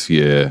beginning of this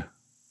year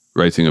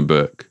writing a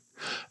book.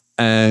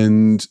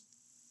 And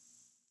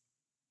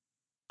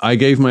I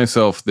gave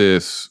myself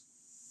this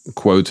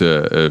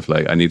quota of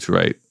like, I need to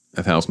write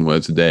 1,000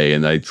 words a day.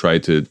 And I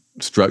tried to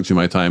structure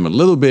my time a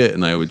little bit.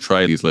 And I would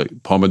try these like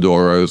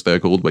Pomodoros, they're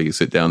called, where you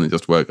sit down and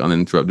just work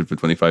uninterrupted for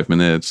 25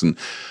 minutes. And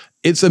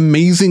it's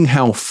amazing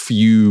how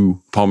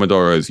few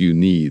Pomodoros you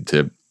need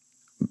to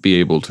be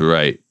able to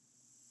write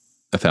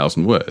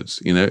 1,000 words.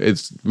 You know,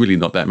 it's really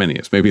not that many.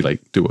 It's maybe like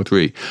 2 or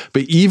 3.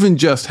 But even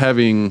just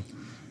being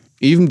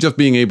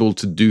able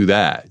to do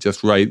that,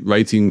 just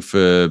writing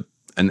for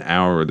an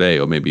hour a day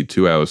or maybe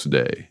 2 hours a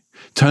day,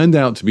 turned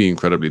out to be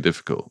incredibly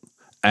difficult.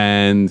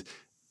 And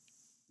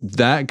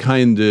that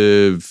kind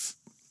of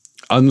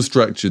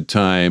unstructured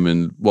time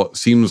and what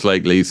seems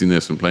like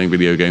laziness and playing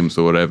video games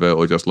or whatever,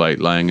 or just like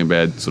lying in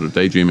bed sort of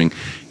daydreaming,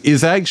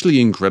 is actually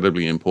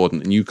incredibly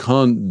important. And you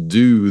can't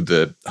do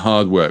the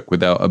hard work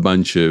without a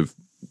bunch of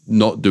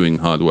not doing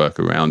hard work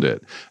around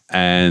it.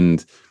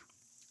 And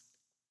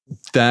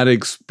that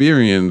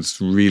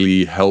experience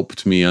really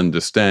helped me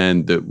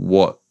understand that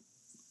what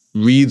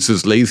reads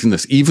as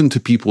laziness, even to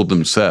people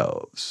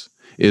themselves,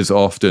 is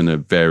often a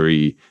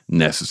very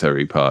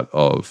necessary part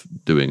of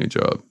doing a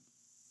job.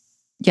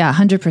 Yeah,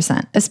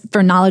 100%.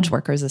 For knowledge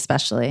workers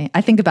especially.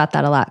 I think about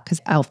that a lot because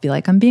I'll feel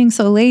like I'm being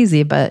so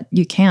lazy, but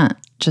you can't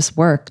just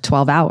work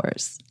 12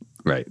 hours.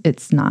 Right.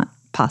 It's not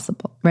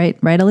possible. Right,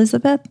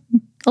 Elizabeth?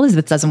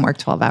 Elizabeth doesn't work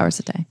 12 hours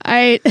a day.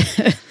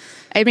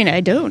 I mean,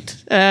 I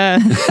don't.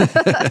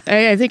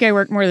 I think I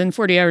work more than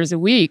 40 hours a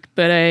week,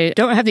 but I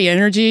don't have the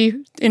energy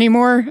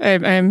anymore.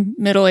 I'm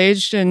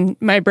middle-aged and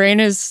my brain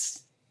is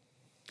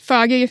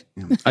foggy.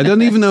 I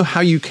don't even know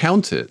how you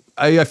count it.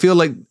 I feel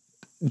like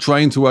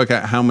trying to work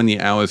out how many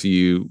hours are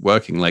you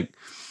working, like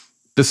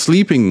the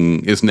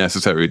sleeping is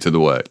necessary to the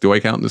work. Do I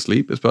count the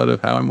sleep as part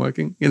of how I'm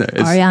working? You know,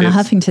 Ariana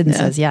Huffington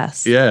says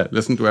yes. Yeah,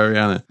 listen to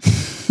Ariana.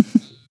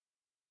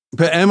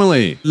 But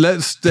Emily,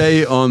 let's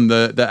stay on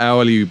the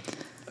hourly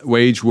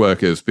wage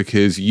workers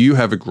because you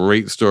have a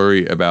great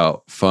story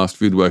about fast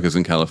food workers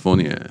in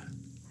California.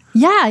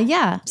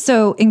 Yeah.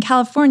 So in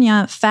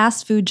California,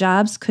 fast food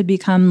jobs could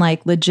become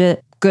like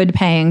legit good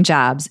paying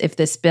jobs if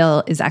this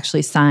bill is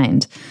actually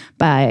signed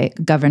by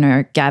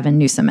Governor Gavin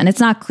Newsom. And it's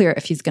not clear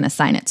if he's going to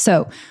sign it.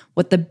 So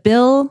what the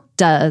bill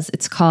does,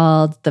 it's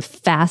called the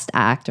FAST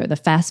Act or the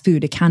Fast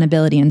Food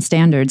Accountability and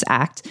Standards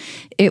Act.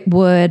 It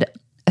would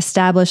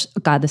establish, oh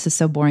God, this is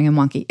so boring and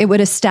wonky. It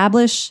would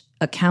establish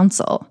a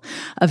council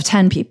of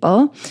 10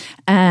 people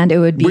and it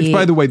would be... Which,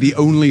 by the way, the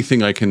only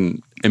thing I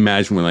can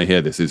imagine when I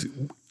hear this is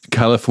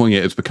California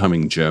is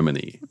becoming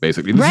Germany,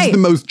 basically. This is the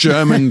most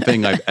German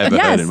thing I've ever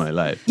heard in my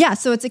life. Yeah,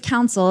 so it's a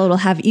council. It'll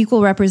have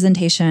equal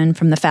representation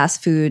from the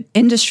fast food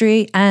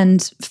industry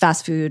and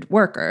fast food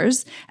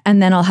workers.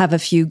 And then I'll have a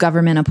few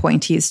government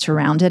appointees to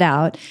round it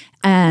out.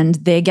 And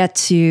they get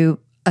to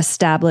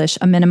establish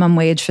a minimum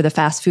wage for the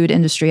fast food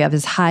industry of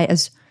as high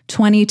as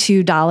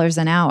 $22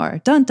 an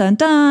hour. Dun, dun,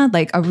 dun,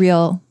 like a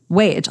real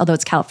wage, although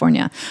it's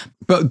California.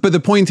 But the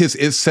point is,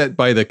 it's set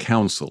by the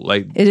council.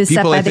 Like it is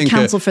set by the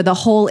council for the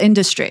whole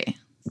industry.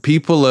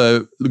 People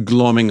are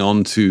glomming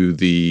onto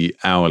the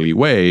hourly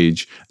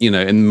wage, you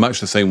know, in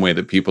much the same way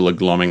that people are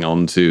glomming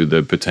onto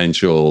the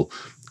potential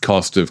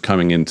cost of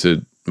coming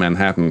into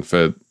Manhattan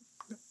for,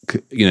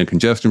 you know,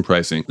 congestion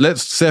pricing.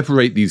 Let's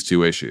separate these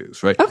two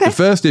issues, right? Okay. The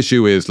first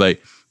issue is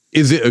like,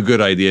 is it a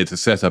good idea to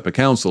set up a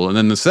council? And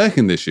then the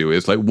second issue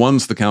is like,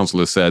 once the council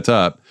is set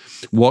up,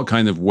 what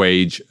kind of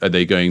wage are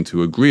they going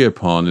to agree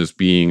upon as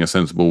being a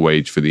sensible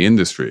wage for the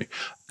industry?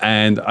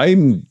 And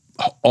I'm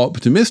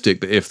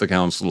optimistic that if the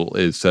council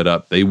is set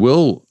up, they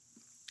will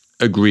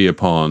agree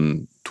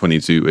upon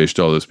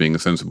 $22-ish being a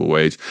sensible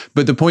wage.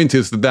 But the point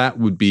is that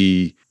would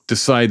be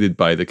decided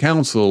by the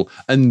council.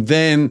 And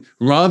then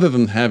rather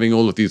than having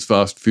all of these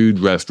fast food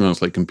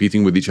restaurants like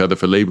competing with each other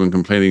for labor and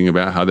complaining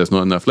about how there's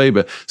not enough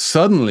labor,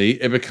 suddenly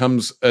it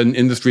becomes an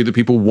industry that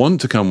people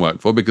want to come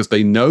work for because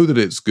they know that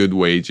it's good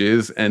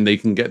wages and they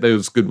can get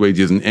those good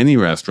wages in any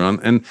restaurant.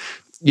 And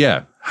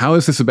yeah, how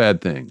is this a bad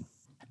thing?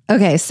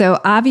 Okay, so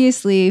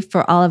obviously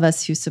for all of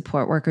us who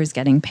support workers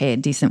getting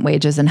paid decent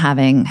wages and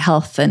having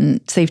health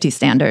and safety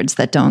standards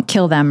that don't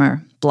kill them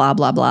or blah,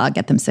 blah, blah,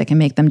 get them sick and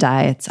make them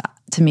die, it's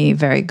to me,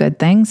 very good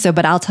thing. So,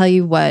 but I'll tell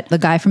you what the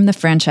guy from the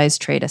Franchise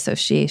Trade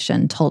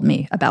Association told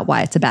me about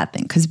why it's a bad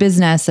thing. Because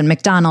business and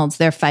McDonald's,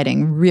 they're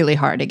fighting really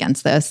hard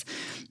against this.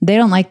 They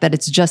don't like that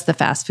it's just the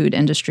fast food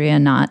industry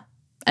and not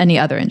any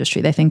other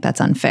industry. They think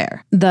that's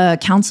unfair. The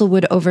council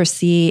would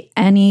oversee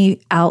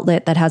any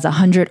outlet that has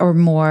 100 or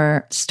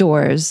more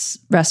stores,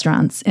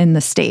 restaurants in the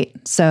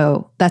state.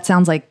 So that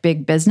sounds like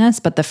big business,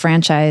 but the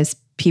franchise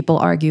people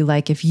argue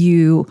like if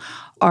you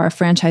are a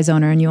franchise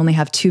owner and you only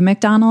have 2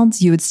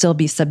 McDonald's, you would still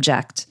be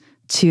subject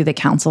to the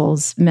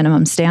council's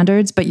minimum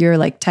standards, but you're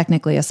like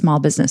technically a small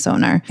business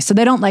owner. So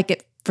they don't like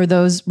it for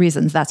those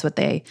reasons, that's what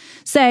they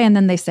say. And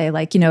then they say,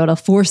 like, it'll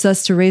force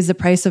us to raise the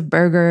price of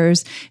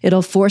burgers.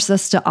 It'll force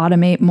us to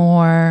automate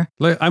more.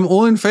 Like, I'm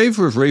all in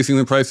favor of raising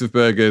the price of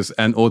burgers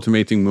and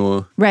automating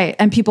more. Right.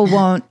 And people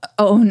won't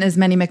own as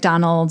many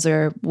McDonald's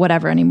or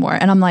whatever anymore.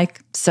 And I'm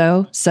like,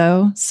 so.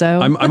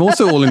 I'm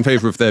also all in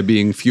favor of there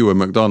being fewer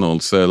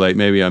McDonald's. So, like,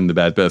 maybe I'm the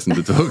bad person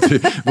to talk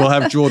to. We'll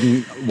have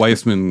Jordan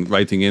Weissman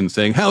writing in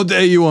saying, how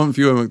dare you want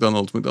fewer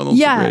McDonald's?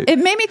 McDonald's are great. It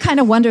made me kind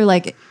of wonder,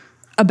 like,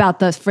 about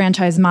the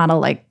franchise model,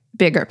 like,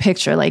 bigger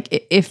picture.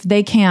 Like, if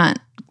they can't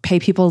pay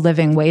people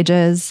living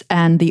wages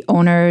and the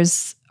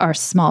owners are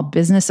small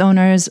business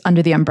owners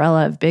under the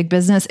umbrella of big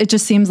business, it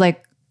just seems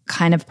like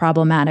kind of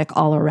problematic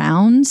all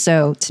around.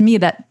 So to me,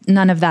 that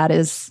none of that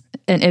is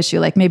an issue.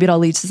 Like, maybe it'll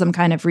lead to some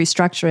kind of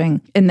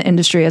restructuring in the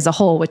industry as a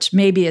whole, which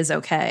maybe is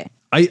okay.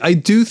 I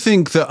do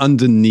think that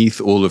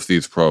underneath all of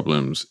these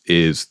problems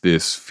is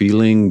this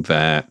feeling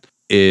that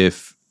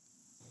if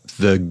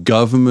the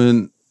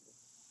government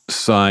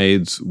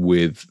sides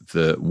with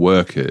the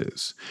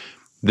workers,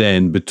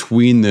 then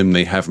between them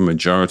they have a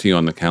majority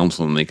on the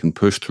council and they can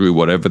push through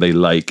whatever they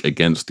like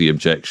against the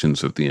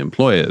objections of the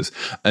employers.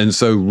 And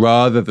so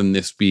rather than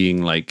this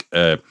being like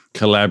a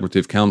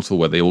collaborative council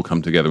where they all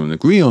come together and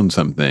agree on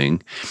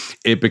something,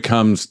 it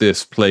becomes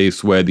this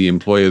place where the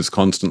employers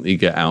constantly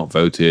get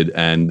outvoted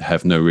and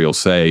have no real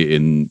say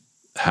in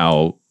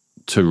how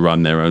to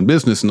run their own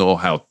business and or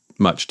how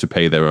much to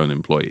pay their own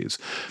employees.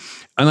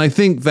 And I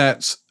think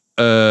that's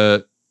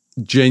a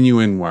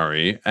genuine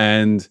worry.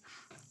 And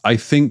I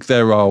think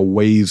there are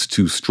ways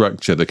to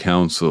structure the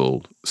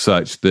council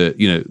such that,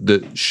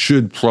 that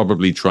should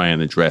probably try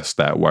and address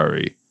that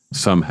worry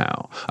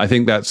somehow. I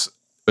think that's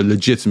a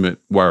legitimate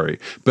worry.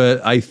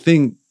 But I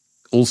think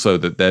also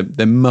that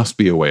there must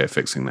be a way of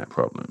fixing that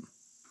problem.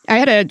 I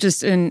had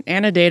just an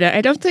anecdote.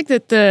 I don't think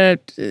that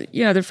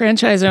the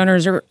franchise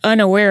owners are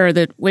unaware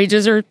that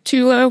wages are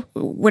too low.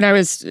 When I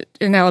was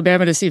in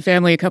Alabama to see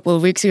family a couple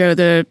of weeks ago,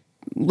 the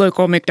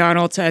local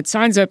McDonald's had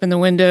signs up in the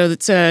window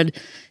that said,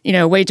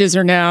 wages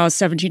are now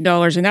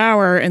 $17 an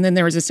hour. And then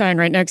there was a sign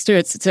right next to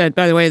it that said,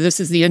 by the way, this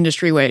is the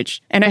industry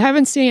wage. And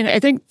I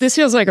think this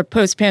feels like a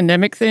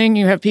post-pandemic thing.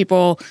 You have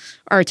people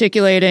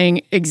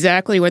articulating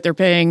exactly what they're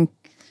paying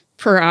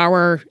per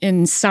hour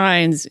in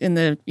signs in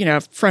the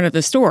front of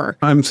the store.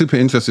 I'm super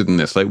interested in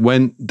this. Like,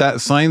 when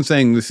that sign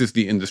saying this is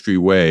the industry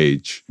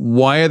wage,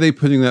 why are they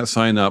putting that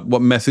sign up?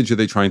 What message are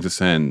they trying to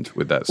send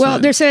with that sign? Well,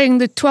 they're saying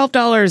the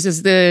 $12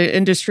 is the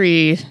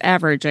industry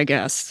average, I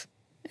guess.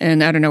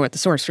 And I don't know what the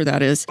source for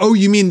that is. Oh,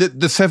 you mean that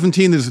the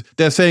 17 is,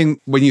 they're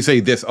saying when you say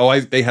this,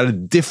 they had a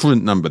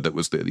different number that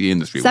was the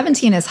industry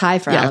 17 wage. Is high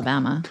for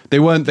Alabama. They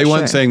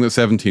weren't saying that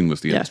 17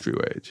 was the industry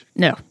wage.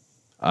 No.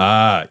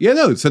 So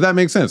that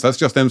makes sense. That's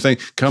just them saying,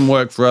 come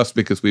work for us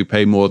because we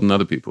pay more than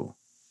other people.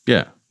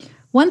 Yeah.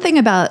 One thing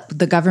about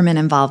the government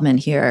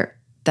involvement here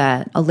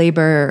that a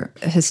labor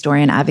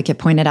historian advocate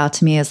pointed out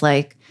to me is,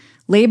 like,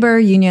 labor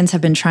unions have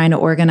been trying to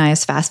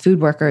organize fast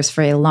food workers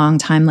for a long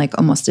time, like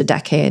almost a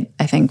decade.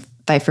 I think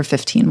Fight for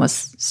 15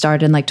 was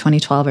started in like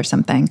 2012 or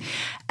something.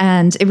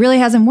 And it really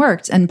hasn't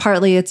worked. And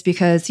partly it's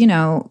because,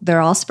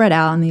 they're all spread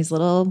out in these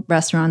little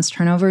restaurants.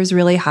 Turnover is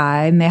really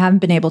high and they haven't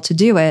been able to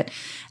do it.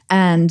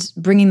 And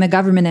bringing the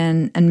government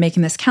in and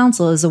making this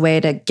council is a way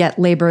to get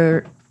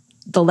labor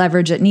the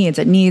leverage it needs.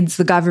 It needs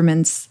the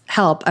government's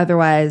help.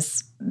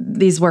 Otherwise,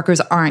 these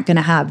workers aren't going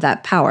to have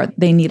that power.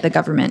 They need the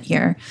government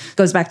here.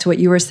 Goes back to what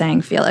you were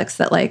saying, Felix,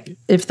 that, like,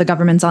 if the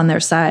government's on their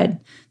side,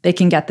 they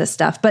can get this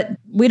stuff. But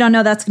we don't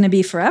know that's going to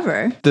be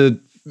forever. The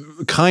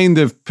kind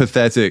of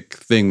pathetic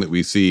thing that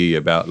we see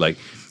about, like,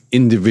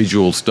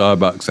 individual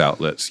Starbucks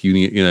outlets,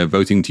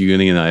 voting to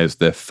unionize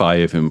their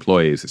 5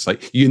 employees. It's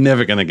like, you're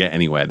never going to get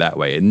anywhere that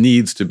way. It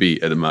needs to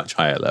be at a much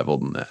higher level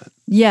than that.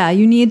 Yeah,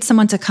 you need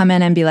someone to come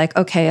in and be like,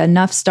 okay,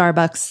 enough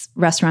Starbucks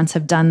restaurants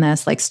have done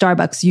this. Like,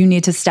 Starbucks, you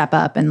need to step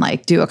up and,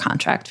 like, do a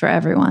contract for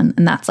everyone.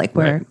 And that's, like,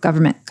 where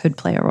government could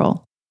play a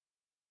role.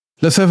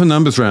 Let's have a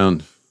numbers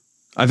round.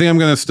 I think I'm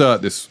going to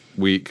start this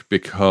week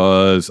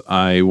because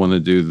I want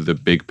to do the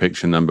big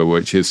picture number,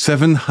 which is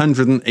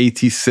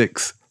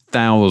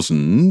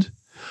 786,000.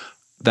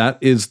 That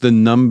is the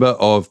number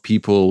of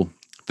people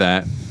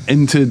that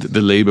entered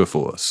the labor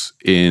force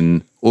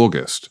in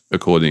August,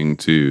 according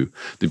to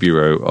the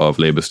Bureau of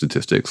Labor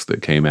Statistics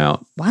that came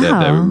out. Wow.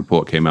 Their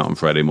report came out on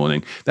Friday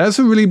morning. That's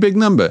a really big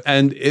number.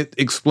 And it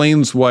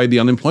explains why the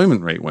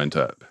unemployment rate went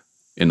up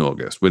in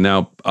August. We're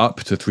now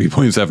up to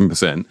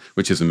 3.7%,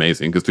 which is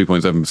amazing because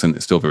 3.7%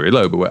 is still very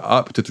low, but we're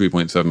up to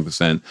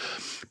 3.7%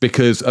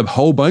 because a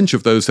whole bunch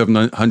of those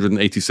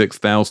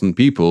 786,000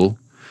 people,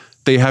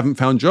 they haven't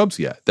found jobs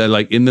yet. They're,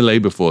 like, in the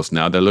labor force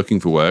now. They're looking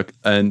for work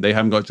and they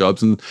haven't got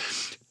jobs. And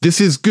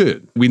this is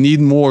good. We need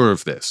more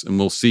of this and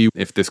we'll see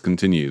if this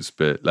continues.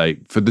 But,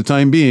 like, for the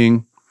time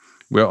being,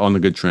 we're on a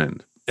good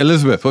trend.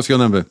 Elizabeth, what's your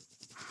number?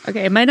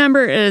 Okay, my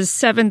number is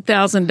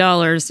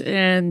 $7,000.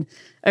 And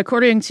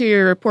according to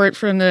your report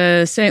from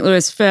the St.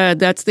 Louis Fed,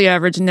 that's the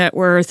average net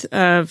worth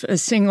of a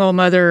single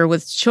mother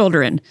with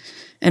children.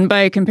 And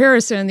by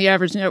comparison, the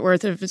average net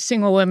worth of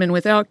single women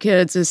without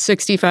kids is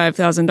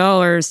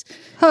 $65,000.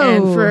 Oh.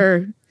 And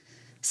for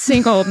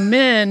single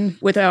men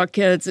without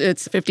kids,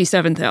 it's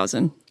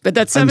 $57,000. But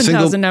that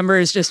 7,000 number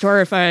is just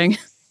horrifying.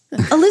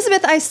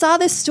 Elizabeth, I saw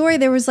this story.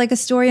 There was like a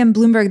story in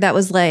Bloomberg that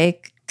was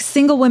like,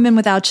 single women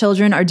without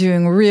children are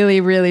doing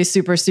really, really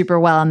super, super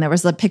well. And there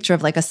was a picture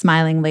of like a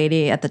smiling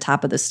lady at the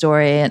top of the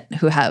story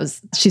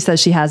she says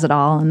she has it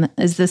all. And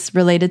is this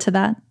related to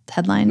that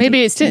headline?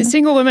 Maybe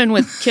single women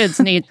with kids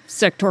need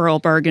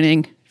sectoral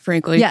bargaining,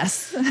 frankly.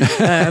 Yes.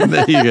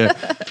 There you go.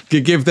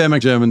 Give them a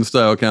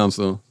German-style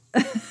council.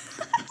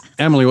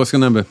 Emily, what's your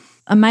number?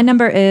 My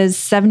number is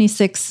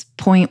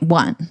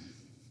 76.1.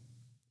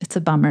 It's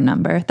a bummer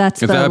number. Is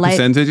that a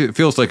percentage? It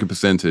feels like a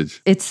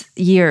percentage. It's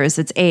years,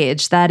 it's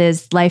age. That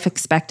is life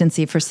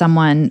expectancy for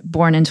someone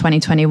born in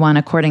 2021,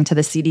 according to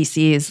the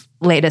CDC's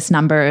latest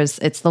numbers.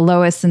 It's the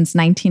lowest since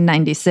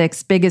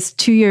 1996, biggest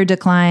 2-year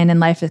decline in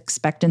life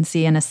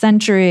expectancy in a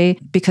century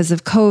because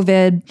of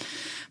COVID,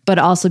 but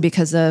also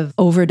because of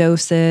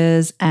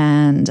overdoses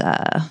and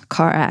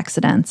car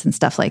accidents and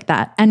stuff like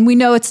that. And we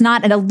know it's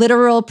not a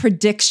literal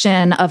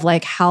prediction of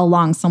like how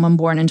long someone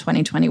born in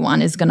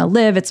 2021 is going to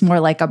live. It's more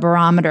like a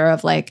barometer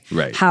of like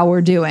how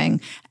we're doing.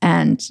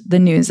 And the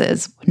news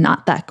is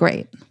not that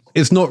great.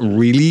 It's not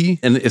really,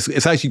 and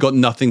it's actually got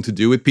nothing to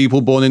do with people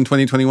born in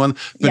 2021,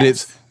 but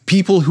it's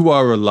people who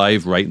are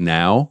alive right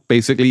now,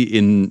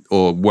 basically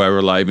or were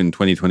alive in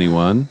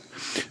 2021.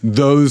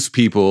 Those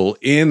people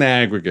in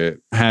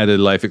aggregate had a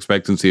life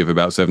expectancy of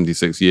about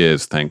 76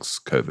 years, thanks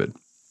COVID.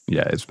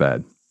 Yeah, it's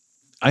bad.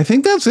 I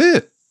think that's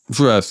it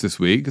for us this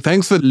week.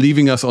 Thanks for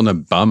leaving us on a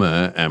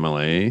bummer,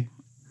 Emily.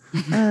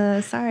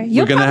 Sorry.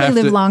 You'll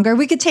probably live longer.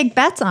 We could take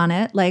bets on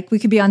it. Like we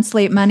could be on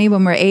Slate Money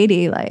when we're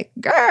 80. Like,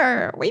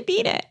 grr, we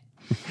beat it.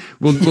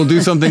 We'll do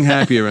something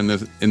happier in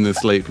the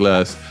Slate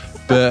Plus.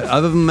 But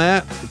other than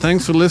that,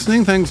 thanks for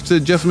listening. Thanks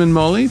to Jessamine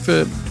Molly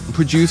for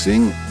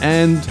producing.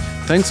 And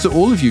thanks to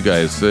all of you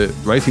guys for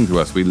writing to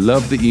us. We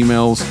love the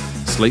emails,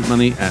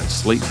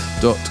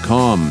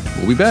 slatemoney@slate.com.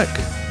 We'll be back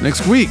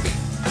next week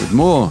with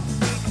more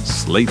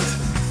Slate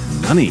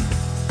Money.